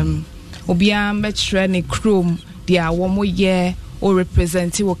 Obiam betre ne chrome dia womo ye or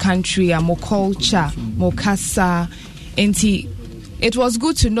represent your country, more culture, more kasa. It was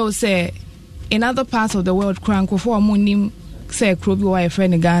good to know, say, in other parts of the world, cranko for monim say krobi wa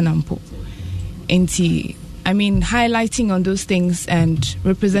friend Ghana mpo. I mean, highlighting on those things and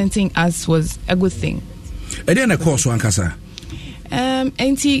representing us was a good thing. And then, of course, one kasa.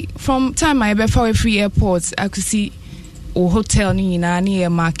 From time I before free airports, I could see o hotel ni nani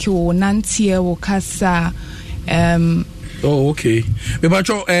market o nantie o kasa. Oh, okay. But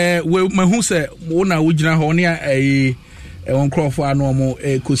we mahu say wona wugina ho ne on crofo no mo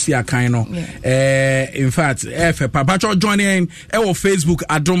kosi akan no. In fact, Papa joining Facebook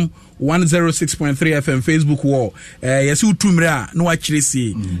Adom 106.3 FM Facebook wall. Yes, you tumra no actually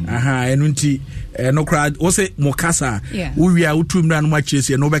see. Enunti no crowd. O say mokasa. We are utumra no actually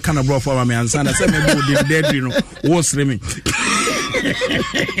see. No be kind of bro for me answer. Say me go Deidre no. What's me?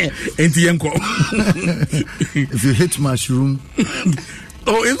 If you hit mushroom.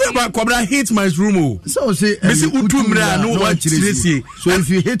 Oh, it's about Cobra hit mushroom. So say utumra no actually see. So if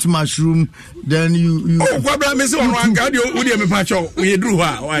you hit mushroom, then you oh Cobra me say on one card you dey me pacho we do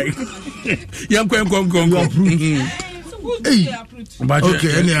why yanko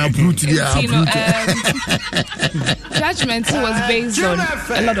okay, any uproot judgment was based on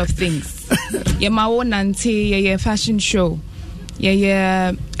a lot of things. My own auntie, fashion show.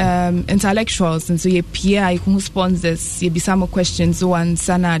 Intellectuals and so ye PI who sponsors ye be some questions one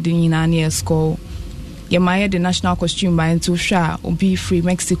sana dinina near school. Ye my the national costume by into sha or be free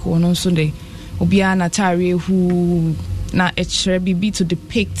Mexico on Sunday. Obiana Tari who na echere bibi to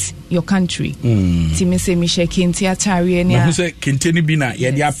depict your country. Ti me say me share kente atare ne. Na say kente ni bi na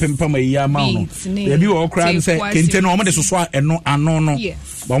ye de apempa ma yi ama no. Ye bi wo kra say kente no mo de soso eno ano no.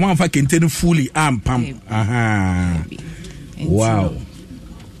 Ba mo amfa kente no fully ampam. Aha. Wow.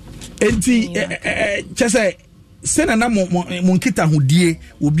 Enti chese sena na mo nkita hodie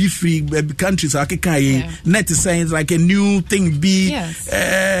obi free countries akeka ye net saying like a new thing be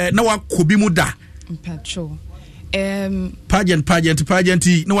na wa kobi mu da patrol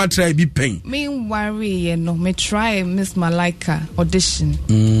pageant no wa try be pen me worry me try Miss Malaika audition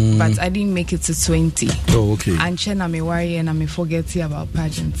but I didn't make it to 20. Oh, okay. And chena me worry and me forget about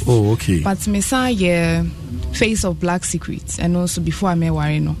pageants. Oh, okay. But me say Face of Black Secrets, and also before I me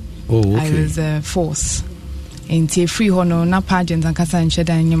worry no. Oh, okay. I was force into free honor na pageants and kasa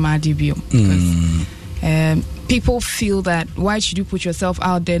ncheda nyama debut because people feel that why should you put yourself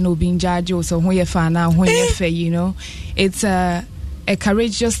out there no being judged or so when you're fan now when you're fair, you know, it's a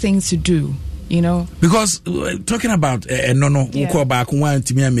courageous thing to do, you know, because talking about no call back one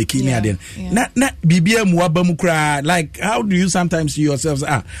to me and making it not bibia muaba mukra, like how do you sometimes see yourselves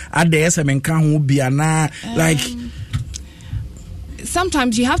at the SM can be like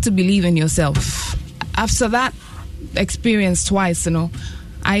sometimes you have to believe in yourself. After that experience twice, you know,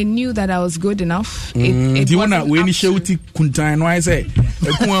 I knew that I was good enough. Do you want to when you show it kuntan no I say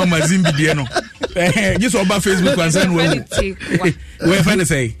kuma mazimbi die no just over Facebook and send we find to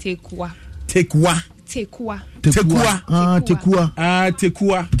say tekwa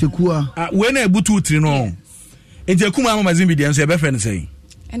when I butu tri no enti kuma mazimbi die so e be friend say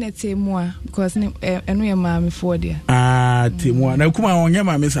and it's a more because eno ye ma me for there temwa na kuma onye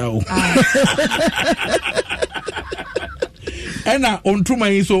ma me sa o ena ontuma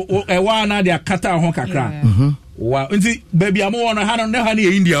yi so ewa na de akata ho kakra wow nti baby amo no ha no ha na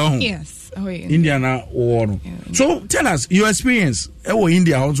India ho yes India na wo no so tell us your experience ewo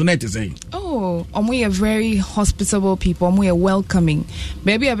India ho so net say we are very hospitable people, we are welcoming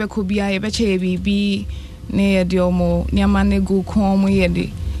baby abeko bia ye beche bibi ne de omo nyama ne go kom ye de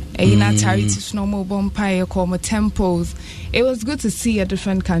charities no more bonfire called temples. It was good to see a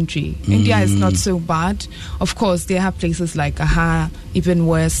different country. India is not so bad. Of course, they have places like Aha, even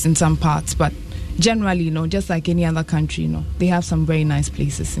worse in some parts, but generally, you know, just like any other country, you know, they have some very nice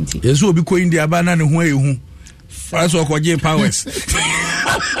places in India. Yes, we be India banana who that's what called powers.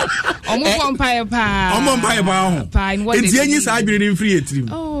 Empire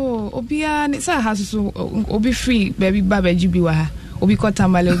Obia, it's a house obi free, baby Baba Jibiwa. Obi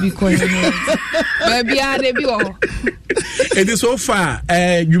kotamale obi ko baby they be it is so far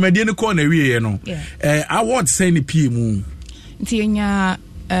you may dey ko na wie no award say ni pie mu ntienya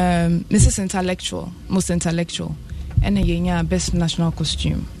Mrs. Intellectual, most intellectual, and yenya best national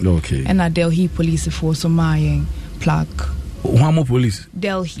costume. Okay. And a Delhi police force my plaque. Wamo police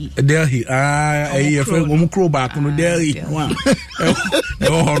Delhi omukro back no Delhi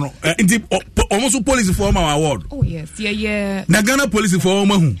almost police for our award. Oh yes, yeah na Ghana police for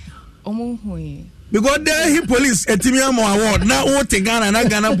omo hu because Delhi police etimiam award na o te Ghana na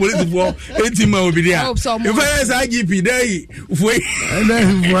Ghana police for etima obi dia if I say IGP Delhi for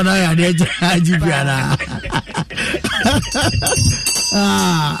na ya de IGP ana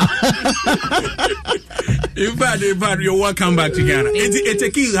in fact, you're welcome back to Ghana. It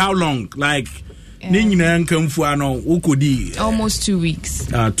takes how long? Like, almost 2 weeks.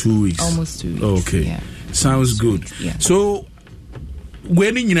 2 weeks. Almost 2 weeks. Okay. Yeah. Sounds good. Yeah. So,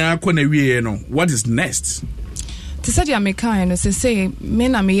 when what is next? To say American, say me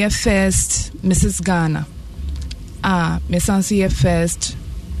na me first Mrs. Ghana. Me sansi first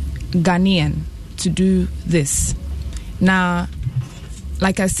Ghanaian to do this. Now,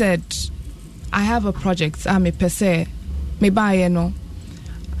 like I said, I have a project. I'm a per se. Me buy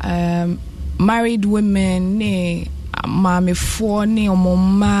married women, mommy for or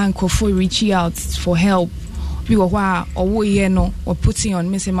man for reaching out for help. We were or putting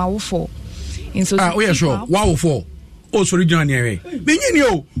on missing my for. Oh yeah, sure. Wow for. Oh sorry, January.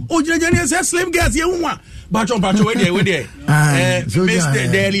 Binyo. Oh January says slim gas. You want? Bacho where there?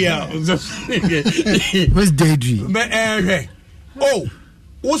 Mr. Delia. Where's Daydream? Oh,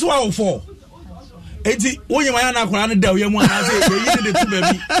 what's wow for? Eti onye manya na kwara na da oye mu ana say you dey the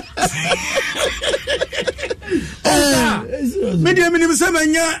baby. Me dey minim say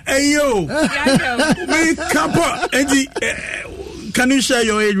manya ayo. Me kapo eti can you share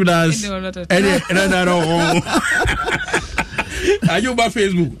your age with us? Are you by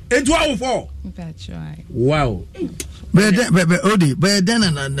Facebook? It's 12 That's right. Wow. But Odi, but then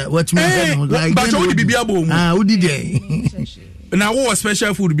what me like but Odi be abo. Odi dey. Now what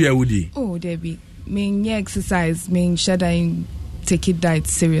special food be Odi? Oh, Debbie. exercise, should I take it diet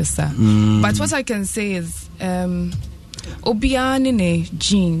serious. But what I can say is obiane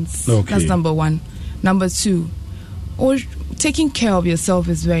genes. That's number one. Number two, taking care of yourself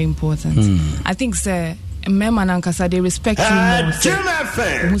is very important. I think sir Mema nankasa they respect you more.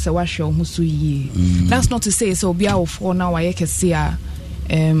 Who say what show who so ye. That's not to say so bia for now I can see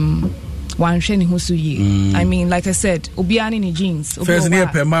one sheni who so ye. I mean, like I said, obiani ni jeans. First near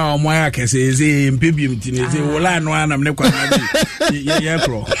per ma omoya can say is impibium tin say wala no anam ne kwa ye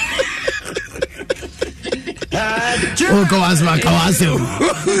pro. Oh, go ask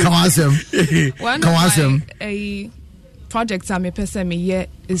him. A project I'm a person me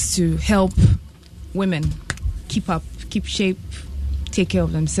is to help women keep shape, take care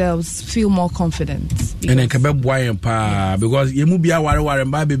of themselves, feel more confident. And then because you move your ware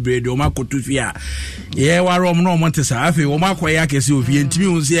and baby bread or Marco Tufia. Yeah, warom no Montesafi or Marco Yakesi of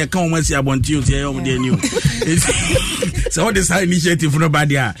Yentmu, see a come see about you, say, oh, dear new. So, what is high initiative for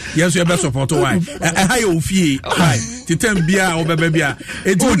nobody? Yes, we have best support. Why? A high fee, to 10 beer or baby.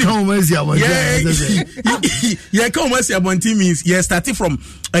 It's only yeah, come see about means, yeah, starting from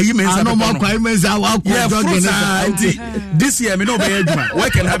a human. This year, me no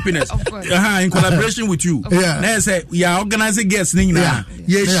work and happiness in collaboration with you. Now say we are organizing guests. Yeah,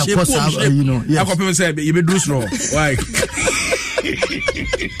 of course. You know, yes. People say you be do slow. Why?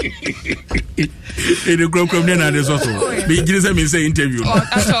 In the group then there's also be give me say interview.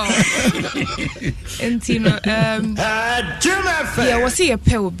 Yeah, we'll see a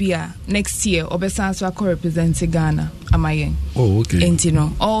pair beer next year. Obesan so I represent Ghana. Am I? Oh, okay.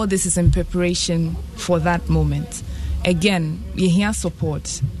 And all this is in preparation for that moment. Again, we hear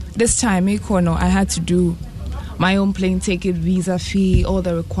support. This time, I had to do my own plane ticket, visa fee, all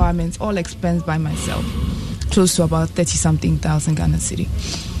the requirements, all expensed by myself. Close to about 30-something thousand Ghana city.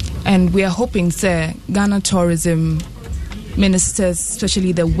 And we are hoping, sir, Ghana tourism ministers,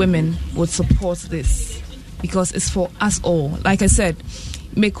 especially the women, would support this because it's for us all. Like I said,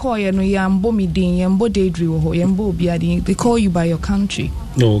 they call you by your country.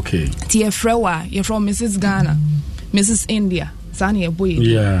 Okay. You're from Mrs. Ghana, Mrs. India.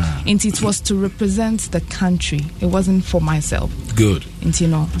 Yeah. And it was to represent the country. It wasn't for myself. Good. And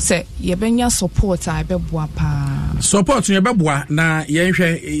say yebenya support support yebeboa na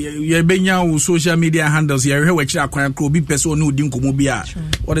yebenya social media handles yehwe we kira kwan kro bi person no di nkomo bi a.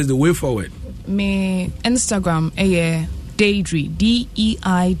 What is the way forward? Me Instagram Deidre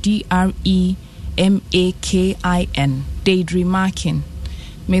DEIDREMAKIN Deidre Markin.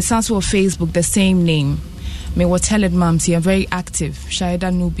 Me sans for Facebook the same name. Me will tell it moms you're very active.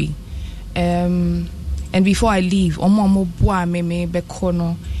 Shaida Nubi. And before I leave, omo boa me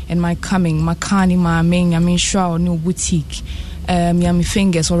bekono and my coming makani ma me I mean sure new boutique. Yami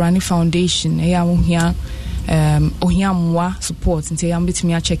fingers or Rani Foundation. Ohia mwa support and say I'm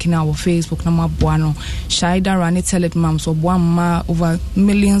between me checking out Facebook na ma boano. Shaida Rani tell it moms or ma over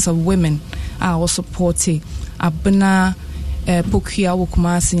millions of women are supporting. Abena Pokia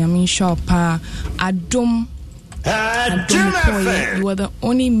Wokumasi Yami sure pa Adum. You are the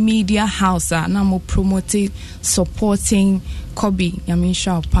only media house that I'm promoting, supporting Kobe. I mean,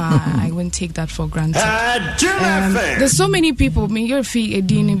 I won't take that for granted. There's so many people. I mean, your fee a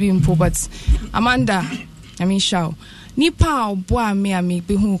dini be impo, but Amanda. I mean, Nipa boy me I mean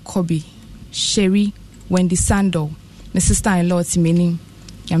be Kobe, Sherry, Wendy Sando, my sister-in-law Timini.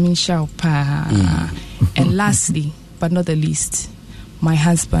 I mean, and lastly, but not the least, my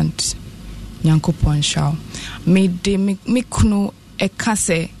husband. Nyanko Ponshao made me kuno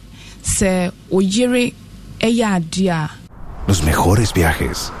ekase se oyere eya dia. Los mejores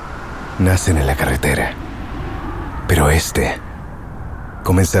viajes nacen en la carretera, pero este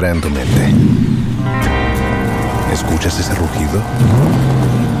comenzará en tu mente. ¿Escuchas ese rugido?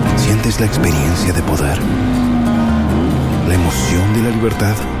 ¿Sientes la experiencia de poder? ¿La emoción de la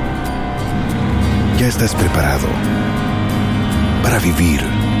libertad? Ya estás preparado para vivir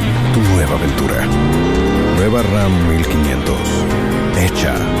tu nueva aventura. Nueva RAM 1500.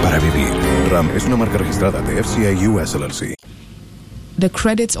 Hecha para vivir. RAM es una marca registrada de FCA US LLC. The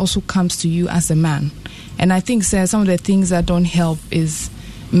credit also comes to you as a man. And I think some of the things that don't help is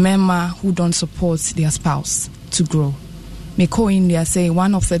men who don't support their spouse to grow. Me call India say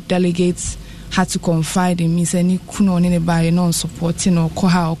one of the delegates had to confide in me, say, "Kuno anybody non supporting or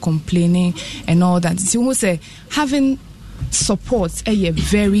koha or complaining and all that." So who say having support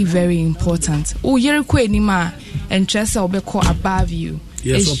very, very important. Oh, you're quite nima and trust will be called above you.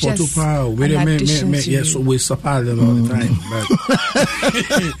 Yes, support to power. Yes, we support them all the time. But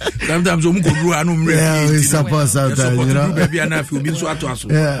sometimes we go through and we support sometimes, you know. Baby, and I feel being so at us.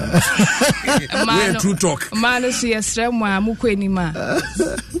 Yeah, true talk. Man, is extreme.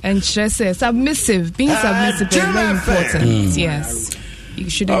 And submissive. Being submissive is very important. Yes, you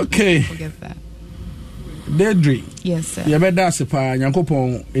shouldn't forget that. Deidre. Yes, sir. You better say, "Pa,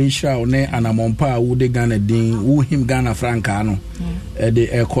 Nyankopon insha ne anamompa wo de Ghana din wo him Ghana franca no." The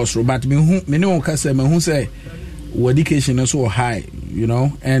air cost, but me no can say me who say education is so high, you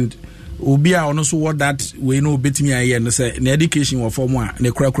know, and ubia also what that we know bet me aye and say the education or form one ne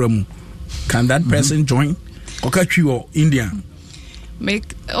krakra mu. Can that person join? Okachi or Indian?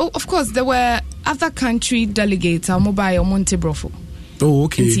 Of course, there were other country delegates. Mobile Monte Brofo. Oh,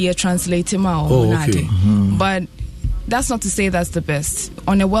 okay. Into translating my okay. But that's not to say that's the best.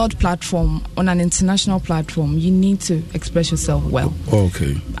 On a world platform, on an international platform, you need to express yourself well.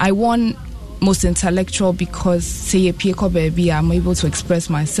 Okay. I won most intellectual because say a Pieko baby, I'm able to express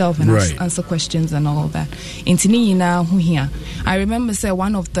myself and answer questions and all that. I remember say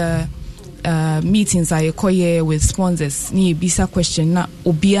one of the meetings I call with sponsors, ni bisa question na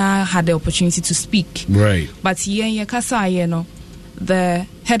Obia had the opportunity to speak. Right. But the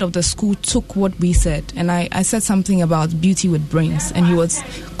head of the school took what we said, and I said something about beauty with brains, and he was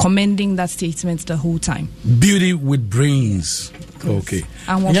commending that statement the whole time. Beauty with brains. Okay.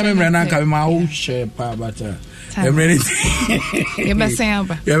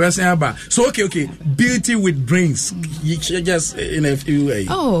 So okay. Beauty with brains. You just in a few ways.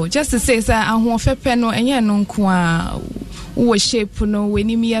 Oh, just to say sir, I want no enye no kwa wo shape no when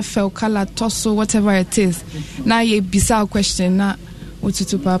me feel color torso whatever it is. Now you bizarre question na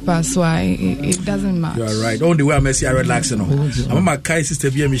to papa, so it doesn't matter. You are right. All the way I'm relaxing. I'm my Kai sister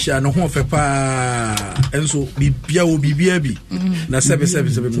be Michelle no ho fepa and so bibia wo bibia bi na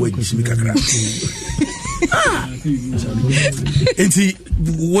 777 mo ejimi kakra. Enti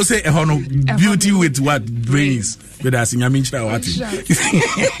wo say beauty with what brains with us in Yamincha what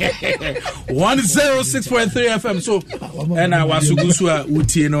 106.3 FM so and I was so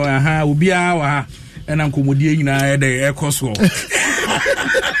uti no aha obi a and I'm comodie nyina e dey ekoso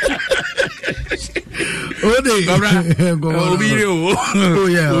Oh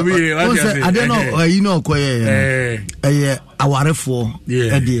yeah. I don't know. You know, awarefo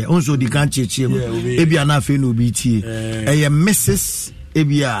ede onso di kan cheche ebi anafe no bi tie Mrs.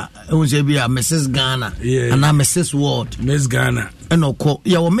 ebia onso ebia Mrs. Ghana and Mrs. World Miss Ghana enoko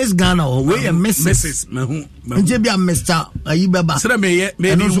Miss Ghana we Mrs. mehu nje bia Mr. ayi beba sere me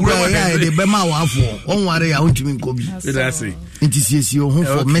no de bema wafo onware ya ontimi nkobi ntisiesi ho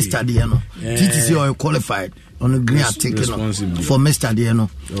for Mr. de no TTC or qualified on a green ticket for Mr. de no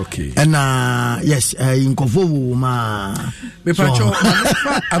okay and yes inkofo ma me pacho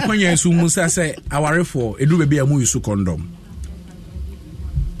akonya su musa say awarefo edu be bia mu yusu condom.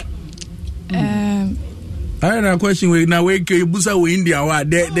 I have a question. We now wake you busa we India. What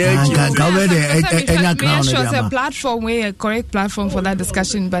there? It's a platform, a correct platform for that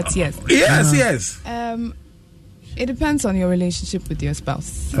discussion. But yes. It depends on your relationship with your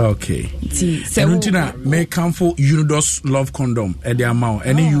spouse. Okay. So may come for Unidos Love Condom at the amount.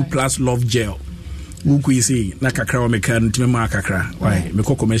 Any U plus Love Gel. Who could see na kakra me kan ntime ma kakra. Why? Me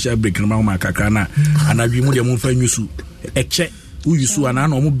ko commercial break na ma kakra na. Ana bi mu de mu fa nyusu. Eche who yusu ana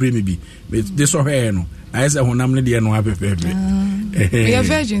na omo bre me bi. This so hair no. I say honam ne de no apepebe. We are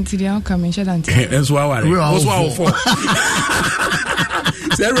virgin to the outcome in Shadan. Enso aware. What's wa for?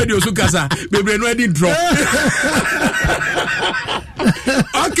 Say radio so kasa. Bebre no edin drop.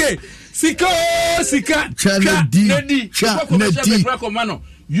 Okay. Sika. Nedi.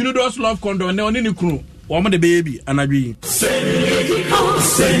 Unidos Love Condom ne oni ni kunu. Woman the baby anabi.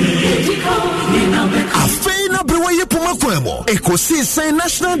 Afena brewe puma kwemo. Ekosi say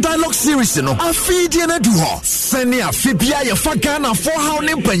National Dialogue Series no. Afidi na duho. Seni afibia ye fa Ghana for how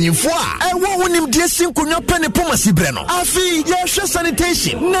ne mpanyimfo a. Ewo wonim die sinkonwa pene puma sibre no. Afi ye hwe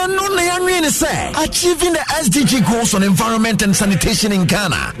sanitation. Na no na yanwe ne say achieving the SDG goals on environment and sanitation in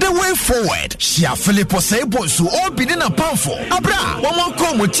Ghana. The way forward. Shia Philippo Sebo so all bidin na pamfo. Abra, won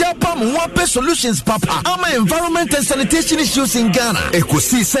ko mo tia pam one solutions papa. Ama environment and sanitation issues in Ghana.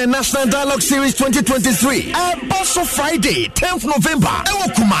 Ekosi say National Dialogue Series 2023. Also Friday, 10th November, Ewo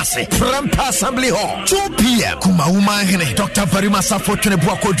Kumasi, Prempa Assembly Hall, 2 p.m. Kumauma Hene, Dr. Barima Safo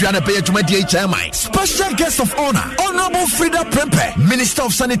Tenebuwa Kodriana Beye Jumadi HMI. Special guest of honor, Honorable Frida Prempe, Minister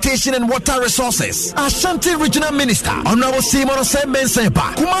of Sanitation and Water Resources, Ashanti Regional Minister, Honorable Simon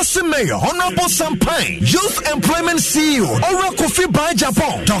Sembensepa, Kumasi Mayor, Honorable Sampain, Youth Employment CEO, Ora Kofi by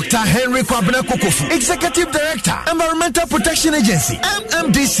Japan, Dr. Henry Kwabena Kokofu, Executive Director, Environmental Protection Agency,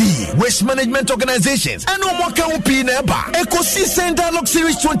 MMDC, Waste Management Organizations, and Omwaka Upi Neba, Ecosystem Dialogue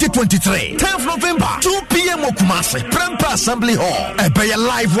Series 2023, 10th November, 2 p.m. Okumase, Prempa Assembly Hall, Ebaya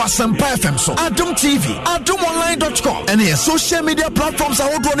Live Wasampa FM so, Adum TV, AdumOnline.com, and your social media platforms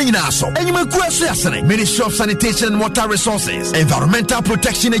are all running in Aso, and you may question Ministry of Sanitation and Water Resources, Environmental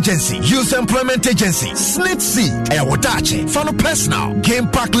Protection Agency, Youth Employment Agency, SNITC, Ewodache, Fano Personal, Game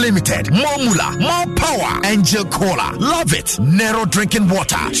Park Limited, More Mula, More Power, Angel Cola, Love It, Nero Drinking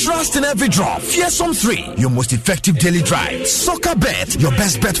Water, Trust in Every Drop, Fearsome 3, your most effective daily drive, Soccer Bet, your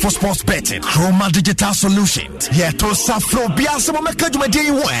best bet for sports betting, Chroma Digital Solutions, Yeto Safro Biasa Momeka Jumadi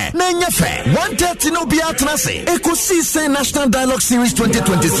Yue, Nenyefe, 130 no Biatanase, Ecosystem National Dialogue Series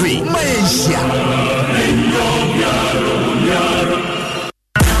 2023, Malaysia.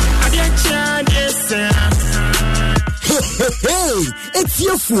 Hey, it's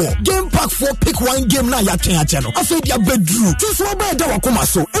your for Game Park 4 pick one game now ya channel. I said ya bedroom. This one by the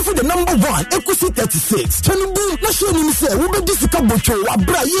Wakumaso. If the number 1, Equity 36. Tony Boom, not sure you say, we be this Kabucho,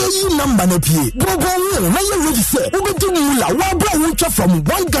 Wabra, ye number no P. Go, now you ready say, we be doing Mula, Wabra, Wincha from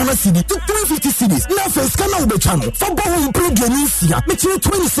 1 Ghana city to 350 cities. Now face Kana Ube channel. For Bowen play Genisia, make you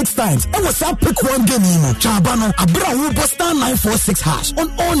 26 times. I was up pick one game in Chabano, Abra, Wubo star 946 hash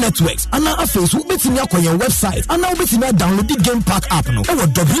on all networks. And now I face who beats in your website. And now beats in download the Game Park app no ewo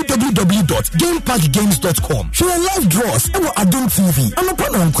www.gameparkgames.com. Show live draws ewo Adum TV and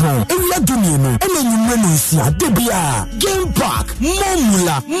upon on crown area dumie no enyumre no sia debia. Game Park, more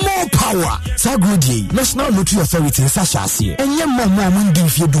mula, more power. Sagodi National Lottery Authority Sashasi enye mo ndi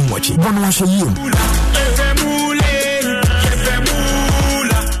fie dum wachi bono wa show you.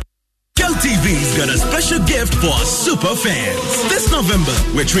 GoTV's got a special gift for super fans. This November,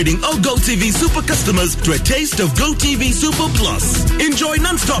 we're treating all GoTV Super customers to a taste of GoTV Super Plus. Enjoy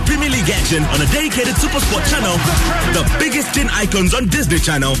non-stop Premier League action on a dedicated Super Sport channel, the biggest teen icons on Disney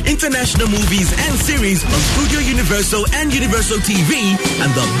Channel, international movies and series on Studio Universal and Universal TV,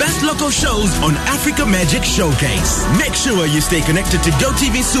 and the best local shows on Africa Magic Showcase. Make sure you stay connected to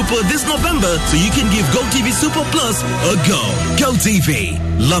GoTV Super this November so you can give GoTV Super Plus a go. GoTV.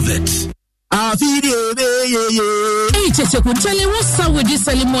 Love it. Hey, Cheche, tell you what's up with this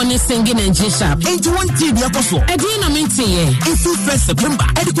early morning singing and G-Sharp. 81 TV, Edwin, I'm into you. It's 1st September,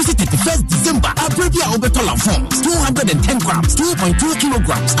 Education 31st December. I bring you over to forms 210 grams, 2.2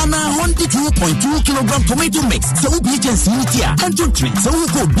 kilograms, and 102.2 kilogram tomato mix. So we can see it here. And to treat, so we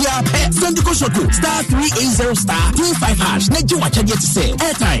could be our pet. Send the question to star 380 star 25 hash. Let you watch it to say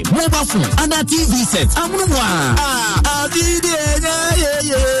airtime, mobile phone, and a TV set. I'm one.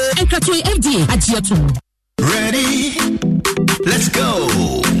 And Katoi FD at Yatu. Ready? Let's go.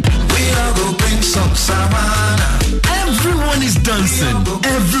 We are going to bring some savannah. Everyone is dancing,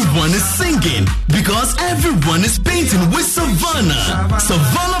 everyone is singing, because everyone is painting with Savannah.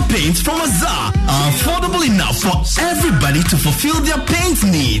 Savannah paints from Azar are affordable enough for everybody to fulfill their paint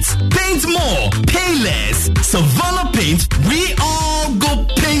needs. Paint more, pay less. Savannah paint, we all go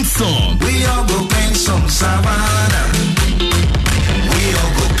paint some. We all go paint some Savannah. We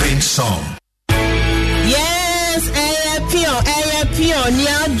all go paint some. Yes, Pure,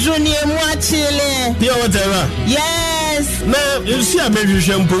 Nia Junior Mwachile. Pure whatever. Yes. Na, you see, I made you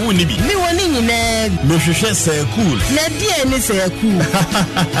shampoo, wouldn't be. Me one in name. No, she say cool. Nadia is a cool.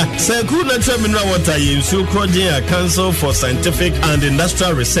 Say cool, not terminal water in so a Council for Scientific and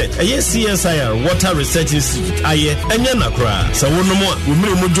Industrial Research. A yes, CSIR, Water Research Institute. Aye, and Yanakra. So one more, we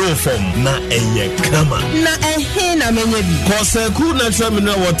may move from na a kama. Na a hena many. Cause a cool not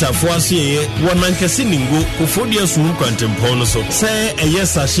terminal water for us here, one man can sing who 4 years who quantum ponoso. Say a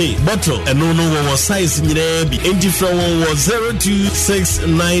yes, sachet, bottle, and no one size in the be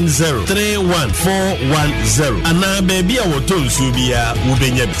 02690314110. And now, baby, I will tell you,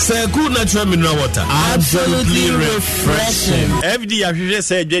 Ubenya. Say, good natural mineral water. Absolutely refreshing. FD, I should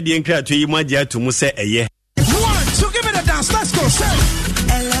say, Jedi and Crat to you, my dear, to Muse a year. So give it a dance, let's go, say.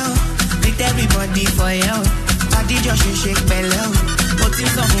 Hello, with everybody for you. I did your shake bellow. What's in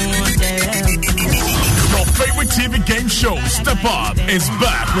someone there? Your favorite TV game show, Step Up, is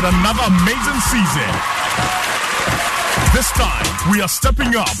back with another amazing season. This time, we are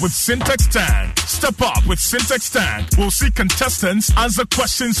stepping up with Syntax Tank. Step up with Syntax Tank. We'll see contestants answer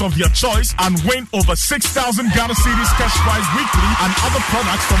questions of their choice and win over 6,000 Ghana cedis cash prize weekly and other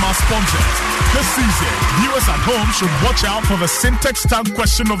products from our sponsors. This season, viewers at home should watch out for the Syntax Tank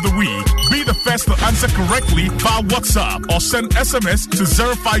question of the week. Be the first to answer correctly via WhatsApp or send SMS to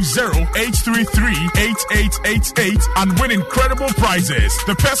 050-833-8888 and win incredible prizes.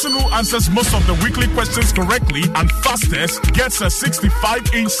 The person who answers most of the weekly questions correctly and fastest gets a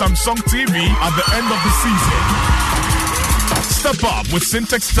 65-inch Samsung TV at the end of the season. Step up with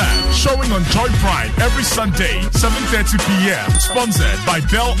Syntax Tank, showing on Joy Prime every Sunday, 7:30 p.m. Sponsored by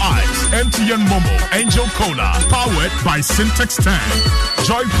Bell Eyes, MTN Momo, Angel Cola. Powered by Syntax Tank.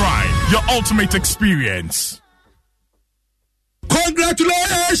 Joy Prime, your ultimate experience.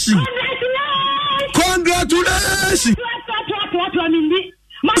 Congratulations! Congratulations!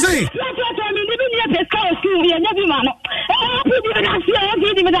 Say.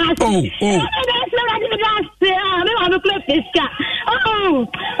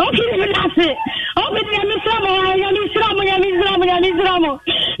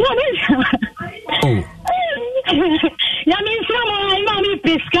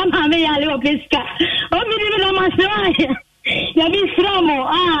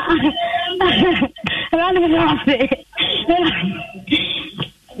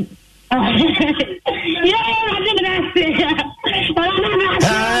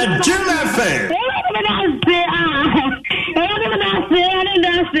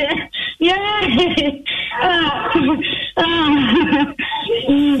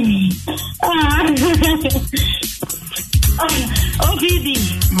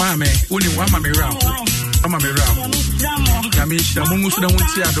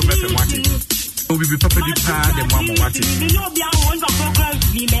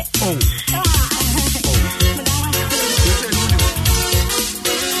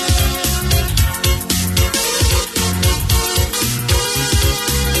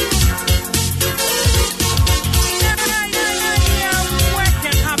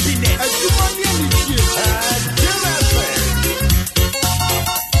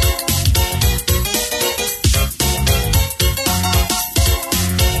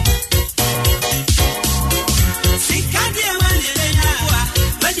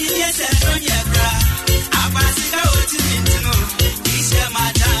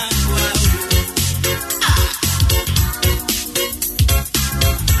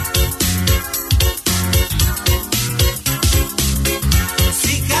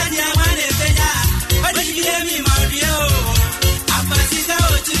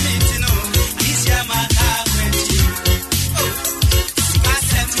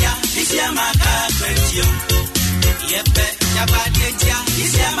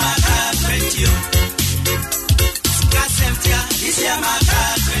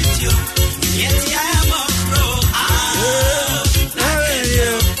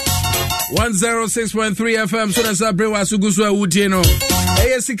 One 106.3 FM. So that's a brew as Ugusu Wutieno.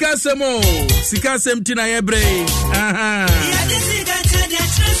 Hey, Sikasemo. Sikasem Tina Yebre. Aha.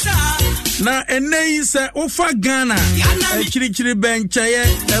 Na ene se ofa Ghana. Chiri benchaye,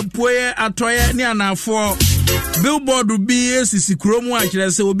 epoye atoye ni anafo. Billboard bi esisi kromu a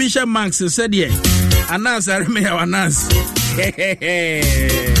kire se obi hye Max se de. Anas areme ya anas. Hey,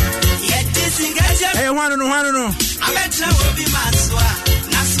 hwanu no. Abetra obi manswa.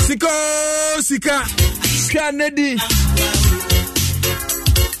 Sika Kennedy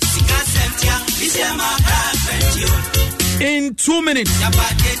in 2 minutes.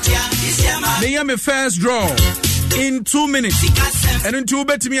 They are my first draw in 2 minutes. And in 2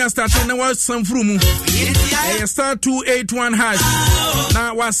 bet me I start and was some from start 281 hash.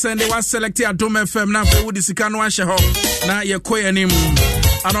 Now was send was selected at Dome FM now for the Sika no ashe ho. Now ye koye nim.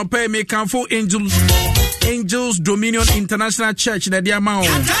 I don't pay me can for Angels Dominion International Church na dia ma o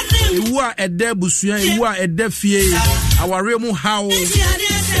ewu a ede busua ewu a ede fie aware mu how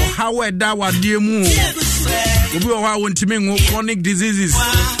eda wade mu obi o ha wontime ngo chronic diseases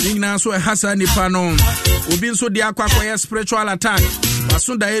nina so hasa nipa no obi nso dia akwakoye spiritual attack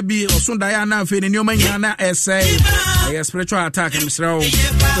wasunda ebi osunda ya na afi ne nyoma nyina na essay spiritual attack misrawo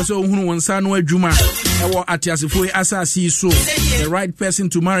so ohunu wonsa no adwuma ewo atiasefo asasi so the right person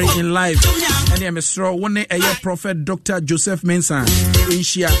to marry in life and am straw one a prophet Dr. Joseph Mensah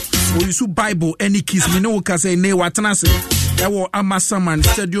Asia we use Bible any kiss me no ka say ne watenase ewo Amasaman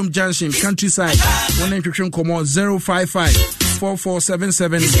Stadium Junction countryside one encryption come 055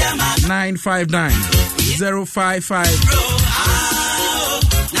 4477 959 055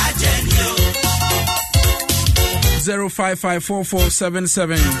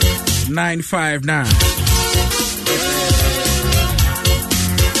 0554477 959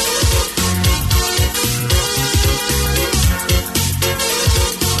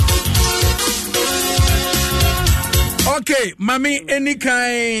 Okay, mami any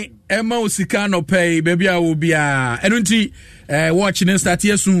kind Emma Sika no pay baby I will be enunti watching and start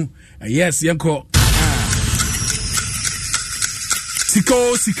here soon. Yes, yanko.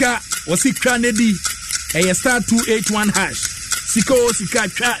 Sika was Sika Nedi. Star 281 hash. Sika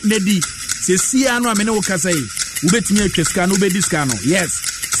twa Nedi. Se siano amene wo kasai. Ubetimi atwa sika no be discano. Yes.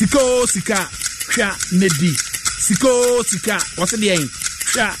 Sika twa Nedi. Sika what's the name?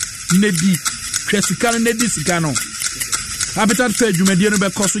 Twa Nedi. Twa sika Nedi sika no. Habitat Fair Jumedi no be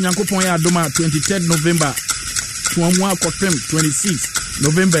koso Nyankopon ya adoma 23rd November. 26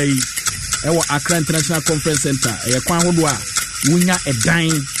 November yi. Ewo Accra International Conference Center. Kwan hodo a wunya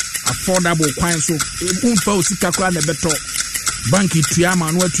edan affordable kwan so umfa osika kwa na beto banki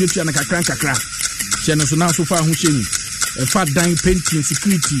tuama no atuatua na kakra chene so na so fa ho hyeni e fa dan painting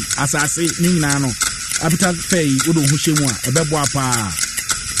security asase ni nyina no Habitat Fair wodo ho hyemu a ebebo apa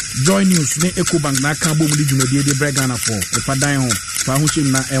Joy News ne Ecobank na ka bom di dwumadi de Bregana for e fa dan ho fa ho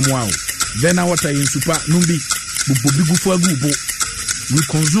hyemu na emwa o Vena water in super numbi bubu fu agubo. We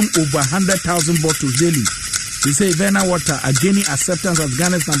consume over 100,000 bottles daily. They say Vena water are gaining acceptance as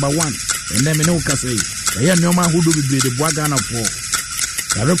Ghana's #1. And then no can say, I know my who do be the Ghana for.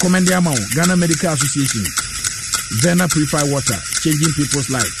 I recommend the amount Ghana Medical Association. Vena purify water, changing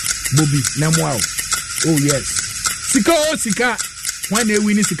people's life. Bobby, Namwao. Oh yes. Sika. When they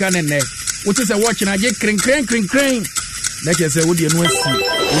win Sika and neck. What is a watch and I get cring. Like I say, what do you know?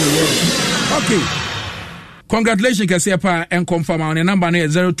 Oh yes. Okay. Congratulations, Kasiapa, and confirm on the number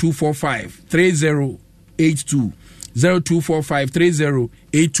 0245 3082 0245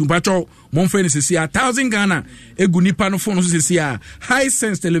 3082. Pacho, mon friend is here 1,000 Ghana. Eguni pano phone is here. High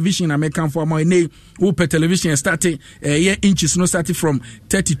sense television American for my name. Open television starting inches, no starting from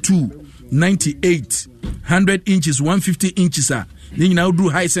 32, 98, 100 inches, 150 inches. Then now do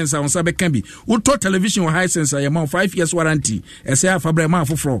high sense on Sabe can be. Uto television or high sense, I am 5 years warranty. As I have a brand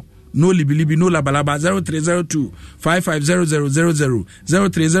for. No libi no labalaba 0302 550000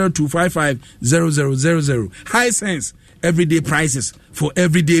 0302 550000. High sense everyday prices for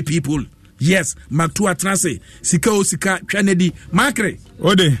everyday people. Yes, Maktu Atrase Sika Kennedy Makre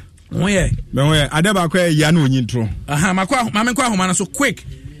Ode Oye Adeba kwa yanu nyintro. Aha makwa mamenkwa homana so quick.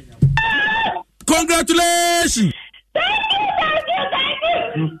 Congratulations.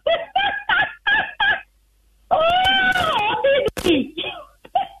 Thank you.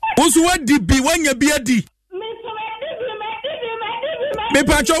 Osu wa di bi wanya bi adi. Me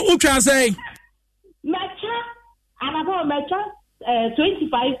pacho ucha say. Mecha anabo mecha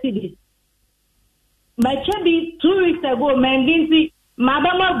 25 cedis. Mecha bi 2 weeks ago mendinsi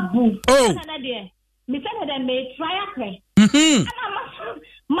madama bu. Oh. Me say that me try akre.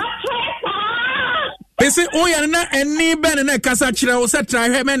 Ma try. Pese oya na eni ben na kasa kire o se try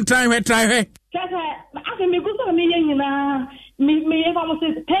he men try he. Kasa ake me gusto me nyina. Me ever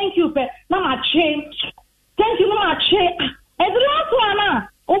say thank you pe na ma change. Thank you na ma change. Every last one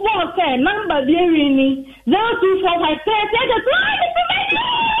obo say number be rini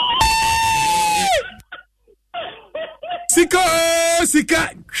 0245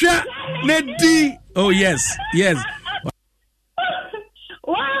 Sika cha Nedi. Oh yes.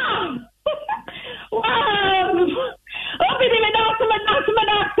 Wow. Obi me dance.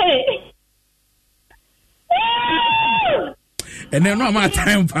 And then no more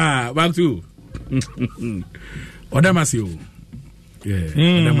time back to Odamasi. Yeah,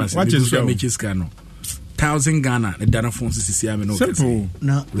 Odamasi. What is your Michis Cano? 1,000 Ghana, the Dana Fonsi Siamino. Simple.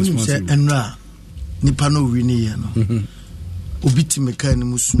 Now, Enra Nipano Winnie, Obiti Mekani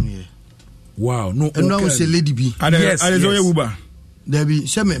Musunie. Wow, no, and now say Lady B. Yes, Uba. There be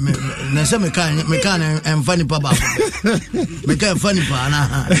some mekan and funny papa. Mekan funny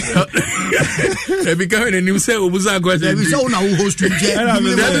pana. Because you say Ubuza there is so now host to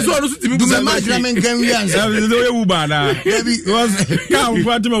that is also to me can we answer Uba. Come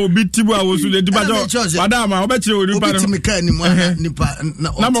Fatima will beat Tibu was to the Madame, I bet you mekan nipa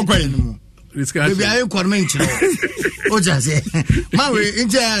Maybe I comment. What I say, Maui, at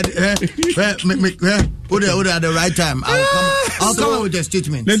the right time. I'll come out with a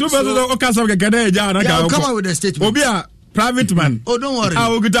statement. I'll come out with a statement. Obia, private man. Oh, don't worry. I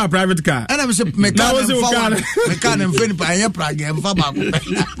will get a private car. And I'm saying, Mekan and Philip, I am Prague and Fabak.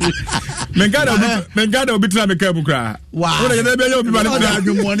 Megado will be trying to cable car. Wow.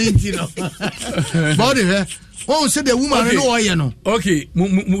 Body, oh, said the woman, no, I know. Okay,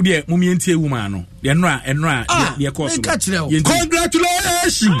 Mumiente woman, Enra, dear course.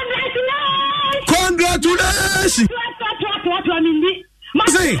 Congratulations!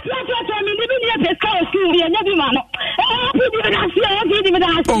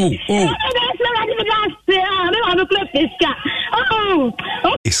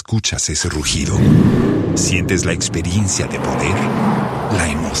 escuchas ese rugido, sientes la experiencia de poder, la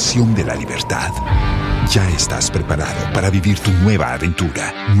emoción de la libertad. Ya estás preparado para vivir tu nueva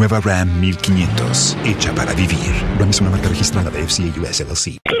aventura. Nueva Ram 1500, hecha para vivir. Ram es una marca registrada de FCA US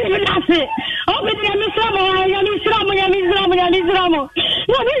LLC.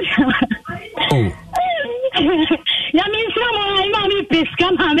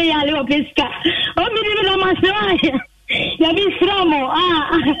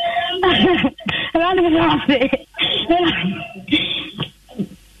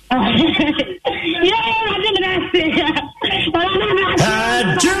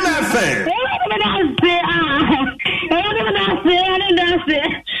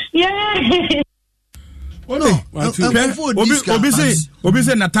 Obi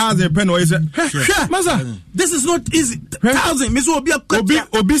say na 1,000 pen or say masa this is not easy 1,000 me so obi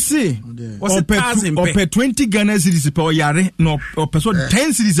say what's 1,000 per 20 Ghana cedis per yare no per so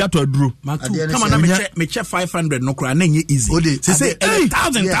 10 cedis at aduro come on me check 500 no kra na nye easy say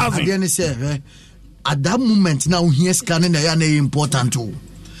 1,000 at that moment now here scanning na important too.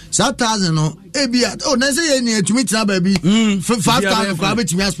 So 1,000 no ebia na say you to meet na baby 5,000 kwa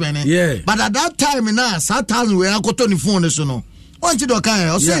bet me spend but at that time na 1,000 we akoto ni phone so no onti do kan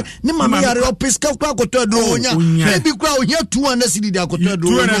o say ni mama yare o piska kwa akoto do onya ebi kwa onya 200 cedi akoto do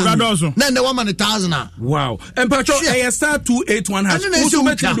 200 na the 1,000 wow empacho star 281 hash also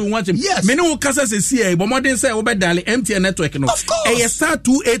bet do watch him me no kasa se see but modern say we be dale MTN network no star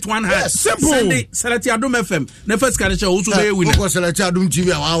 281 hash simple Sunday Select Adom FM na first can show also be winner ko Select Adom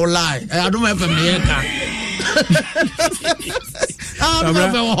TV I will lie Adom FM me ka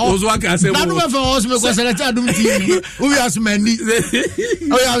Ozo aka say Adom FM was me ko Select Adom TV we as many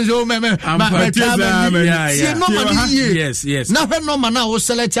oh yeah so me yes na hwe no man na wo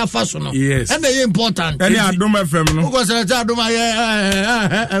Select fashion no and dey important any Adom FM no ko Select Adom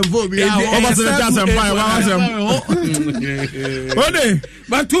vo bi o ba Select Asempa wa asem ode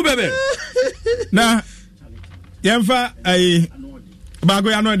ba tu bebe na yemfa ai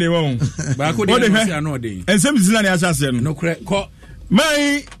bago ya no dey won bago dey no dey ensem zina na asase no ko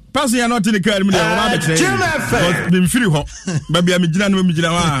mai pass ya not in the car me dey wa be tell but dem free ho ba bia me gina no me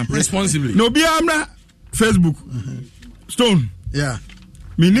gina wa responsibly no bia amna Facebook stone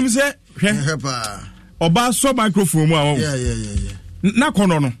me nim say hwe oba so microphone mu a na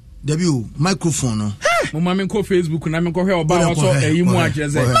kono no W microphone no mo ma me ko Facebook na me ko hwe oba wo so eyi mu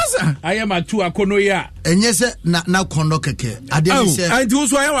ageze aye ma tu akono ya enye se na kono keke ade ni se anti wo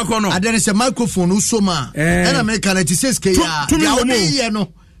so aye wa kono ade ni se microphone so ma e na me kan 96k ya ya o ye no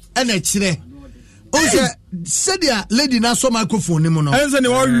e na kire o se dia lady na so microphone ni mu no ense ni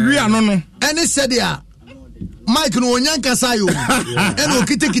wo wi ano no ene se dia Mike no onyanka sayo ene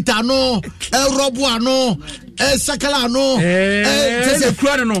okitekita no robo ano sakala no tese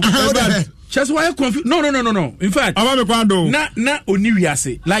kura no just why confused no in fact aba me kwando na oni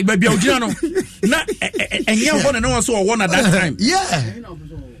wiase like baby ogina no na enye ho na no so wo na that time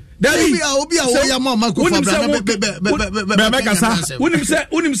Dabi obi a wo ya ma microphone bra be kasa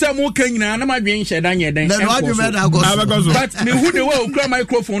unim se mo kan nyina na madwen hye dan ye den na adwen me da go but me who the way okra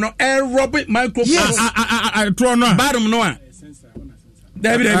microphone no robot microphone I throw no bottom no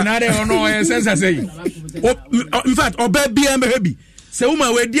David na dey no sense say in fact oba bia me heavy say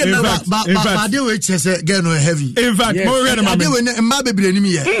woman we dey na ba dey we chese get no heavy in fact mo we na ma bebre ni me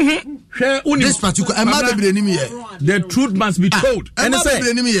ye this particular ma bebre ni me ye the truth must be told and say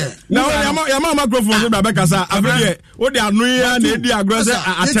now ya ma microphone be be kasa abie o dey anu ya na edi agro say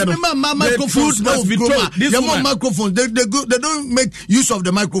atero the truth must be told this microphone they don't make use of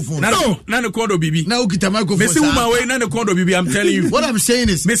the microphone no na the kondo bibi na o kita microphone me say woman we na the kondo bibi I'm telling you what I'm saying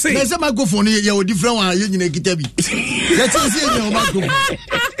is me say microphone you different one you nyina kita bi let's say your microphone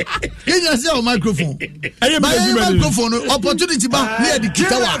you say your microphone microphone opportunity ba near the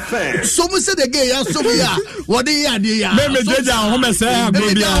kita wa so we say the gay ya so we ya what dey ya dey ya me jeja ho me say agro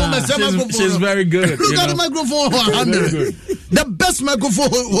she's very good look at the microphone 100 the best microphone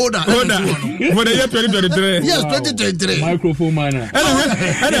holder for the year 2023 yes 2023 microphone man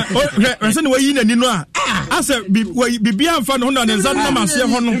and say we yin ani no a ase bibia amfa no na nza no ma se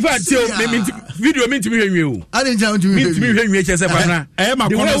ho no in fact video me ntimi hwenwe o ade nja ntimi hwenwe chese fa na ma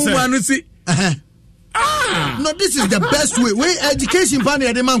kono se no, this is the best way. We education pan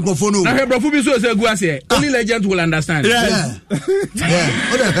the microphone. Now, Hebrew bi so say gu ase. Only legends will understand. Yeah.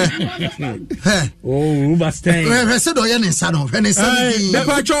 Oh, Rubastain. We said o yan inside no. We say the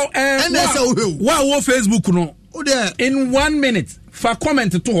pacho and wow Facebook no. In 1 minute fa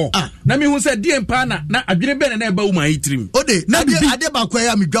comment to ho na me hu say die mpa na adwene be na ba wo ma yitrim ode na ade ba kwa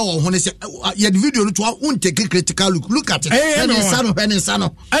ya medwa wo ho ne say ye video no to un take critical look at it when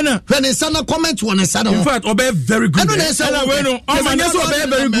in sano comment one sano in fact obey very good no say we no obey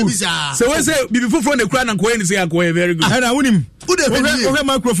very good so we say bibi foforo na kura na ko ni say akọ very good na wonim o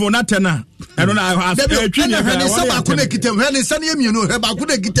microphone na tena I don't know how to twin ya when say ba ko na kitem when say na mienu he ba ko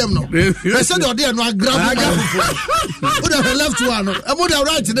na kitem no we say the ode no grab o the left one no e mo the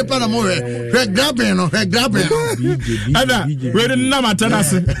right ne pa na mo he grabbing no ada we didn't na matana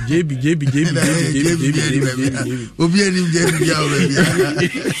se JB obi enim JB ya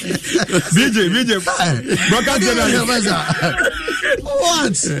BJ broadcast journalist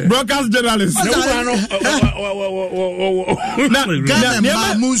what broadcast journalist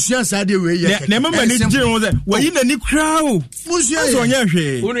na musia sade we ye na mama ni jiro ze we na ni crowd musia so nya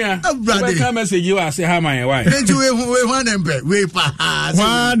hwe unia ka message you ase ha man why enti we hwanembe we pa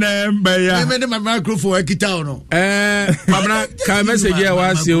hwanembe ya me my microphone akita no mabna ka message ya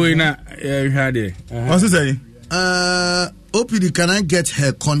wa se we na hwa de what say OPD, can I get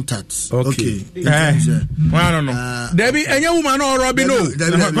her contacts? Okay. I don't know. Debbie, any woman or Robin? No.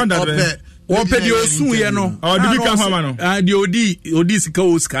 What pay you soon, you know? Oh, the big Hamano. The OD Sika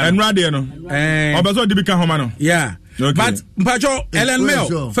and Radiano. Oh, but the big Hamano. Yeah. Okay. But Pacho Ellen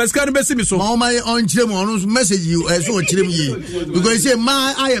Mel first can be so my own children message you as so children because say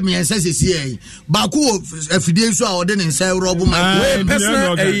my I am SSCA Baku FD so or then say rob my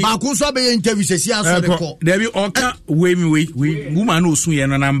Baku so be interview say so the there be oka we woman no so your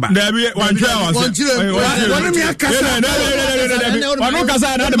number there be one hour one me akasa one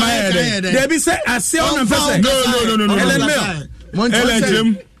kasa na my head there be say I say on person no Ellen Mel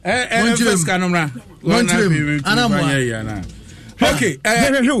Ellen first can number okay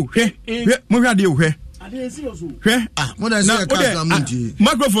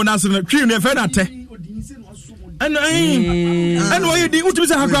microphone as na twi na fe na te and why you dey utumi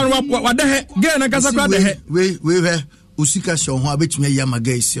say hakra wa de he ge na kasa kwa de he we usika sho ho abetumi ya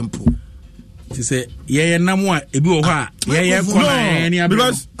maga simple ti say ye nam a ebi wo ho a ye ko na ni abi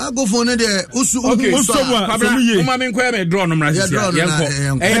because go for ne de usu ma me nko me draw no mra sisi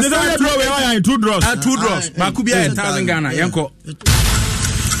yenko two draws ba ku bia 1000 Ghana yenko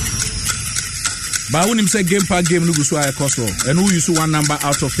ba wonim say game pa game no guso ay koso and who use one number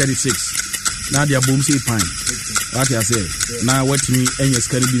out of 36 na dia boom say fine what you say na what me enye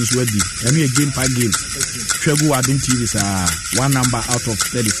skari bi nso adi and we game pa game hwegu adum TV sa one number out of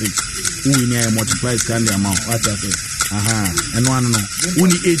 36 who we near multiply scan the amount what you say and one no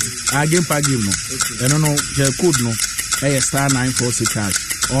only 8 game pa game no and no code no star 946 hash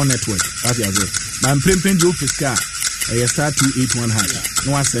all network what you say man prempem do fiscal star 281 hash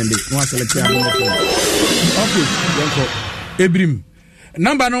no one send it no one select it okay yanko ebrim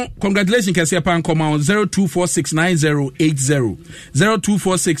number no congratulations kese pa come on 02469080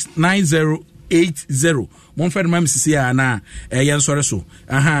 02469080 mon fed mam sisi ana yen sore so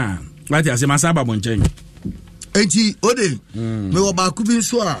what you say masaba bonchen enti ode me wo ba ku bi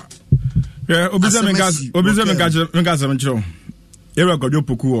so a obisa menga menchiro ewa gojo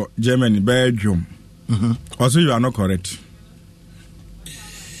poku Germany Belgium also you are not correct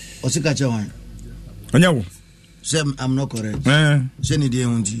osika chawan onyawo say I'm not correct say ni dey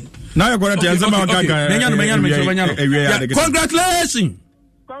unji now you correct answer ma kaka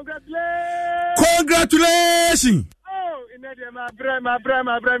congratulations oh inede ma bra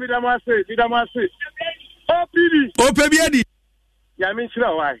mi da mwase OPD Nyame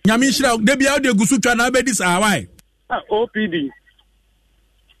why de bia de gusu twa na abedi sa why OPD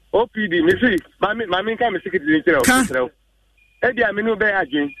me see mami ka me secretary nchira e dia me no be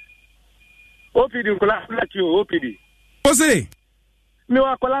agin OPD nkola like you OPD o say me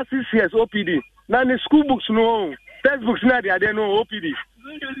wa kola 6 years OPD na ni school books no textbooks na dia dey no OPD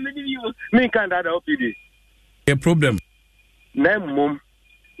me kan da OPD a problem na mum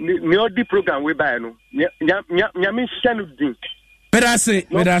ni odi program we buy no nyame shanu din Medase.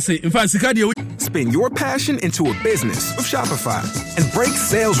 In fact, spin your passion into a business with Shopify and break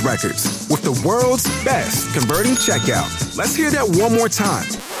sales records with the world's best converting checkout. Let's hear that one more time.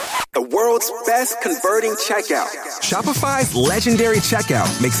 The world's best converting checkout. Shopify's legendary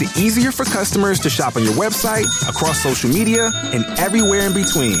checkout makes it easier for customers to shop on your website, across social media, and everywhere in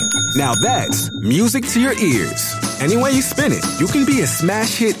between. Now that's music to your ears. Any way you spin it, you can be a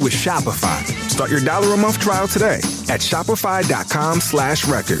smash hit with Shopify. Start your $1 a month trial today at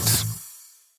shopify.com/records.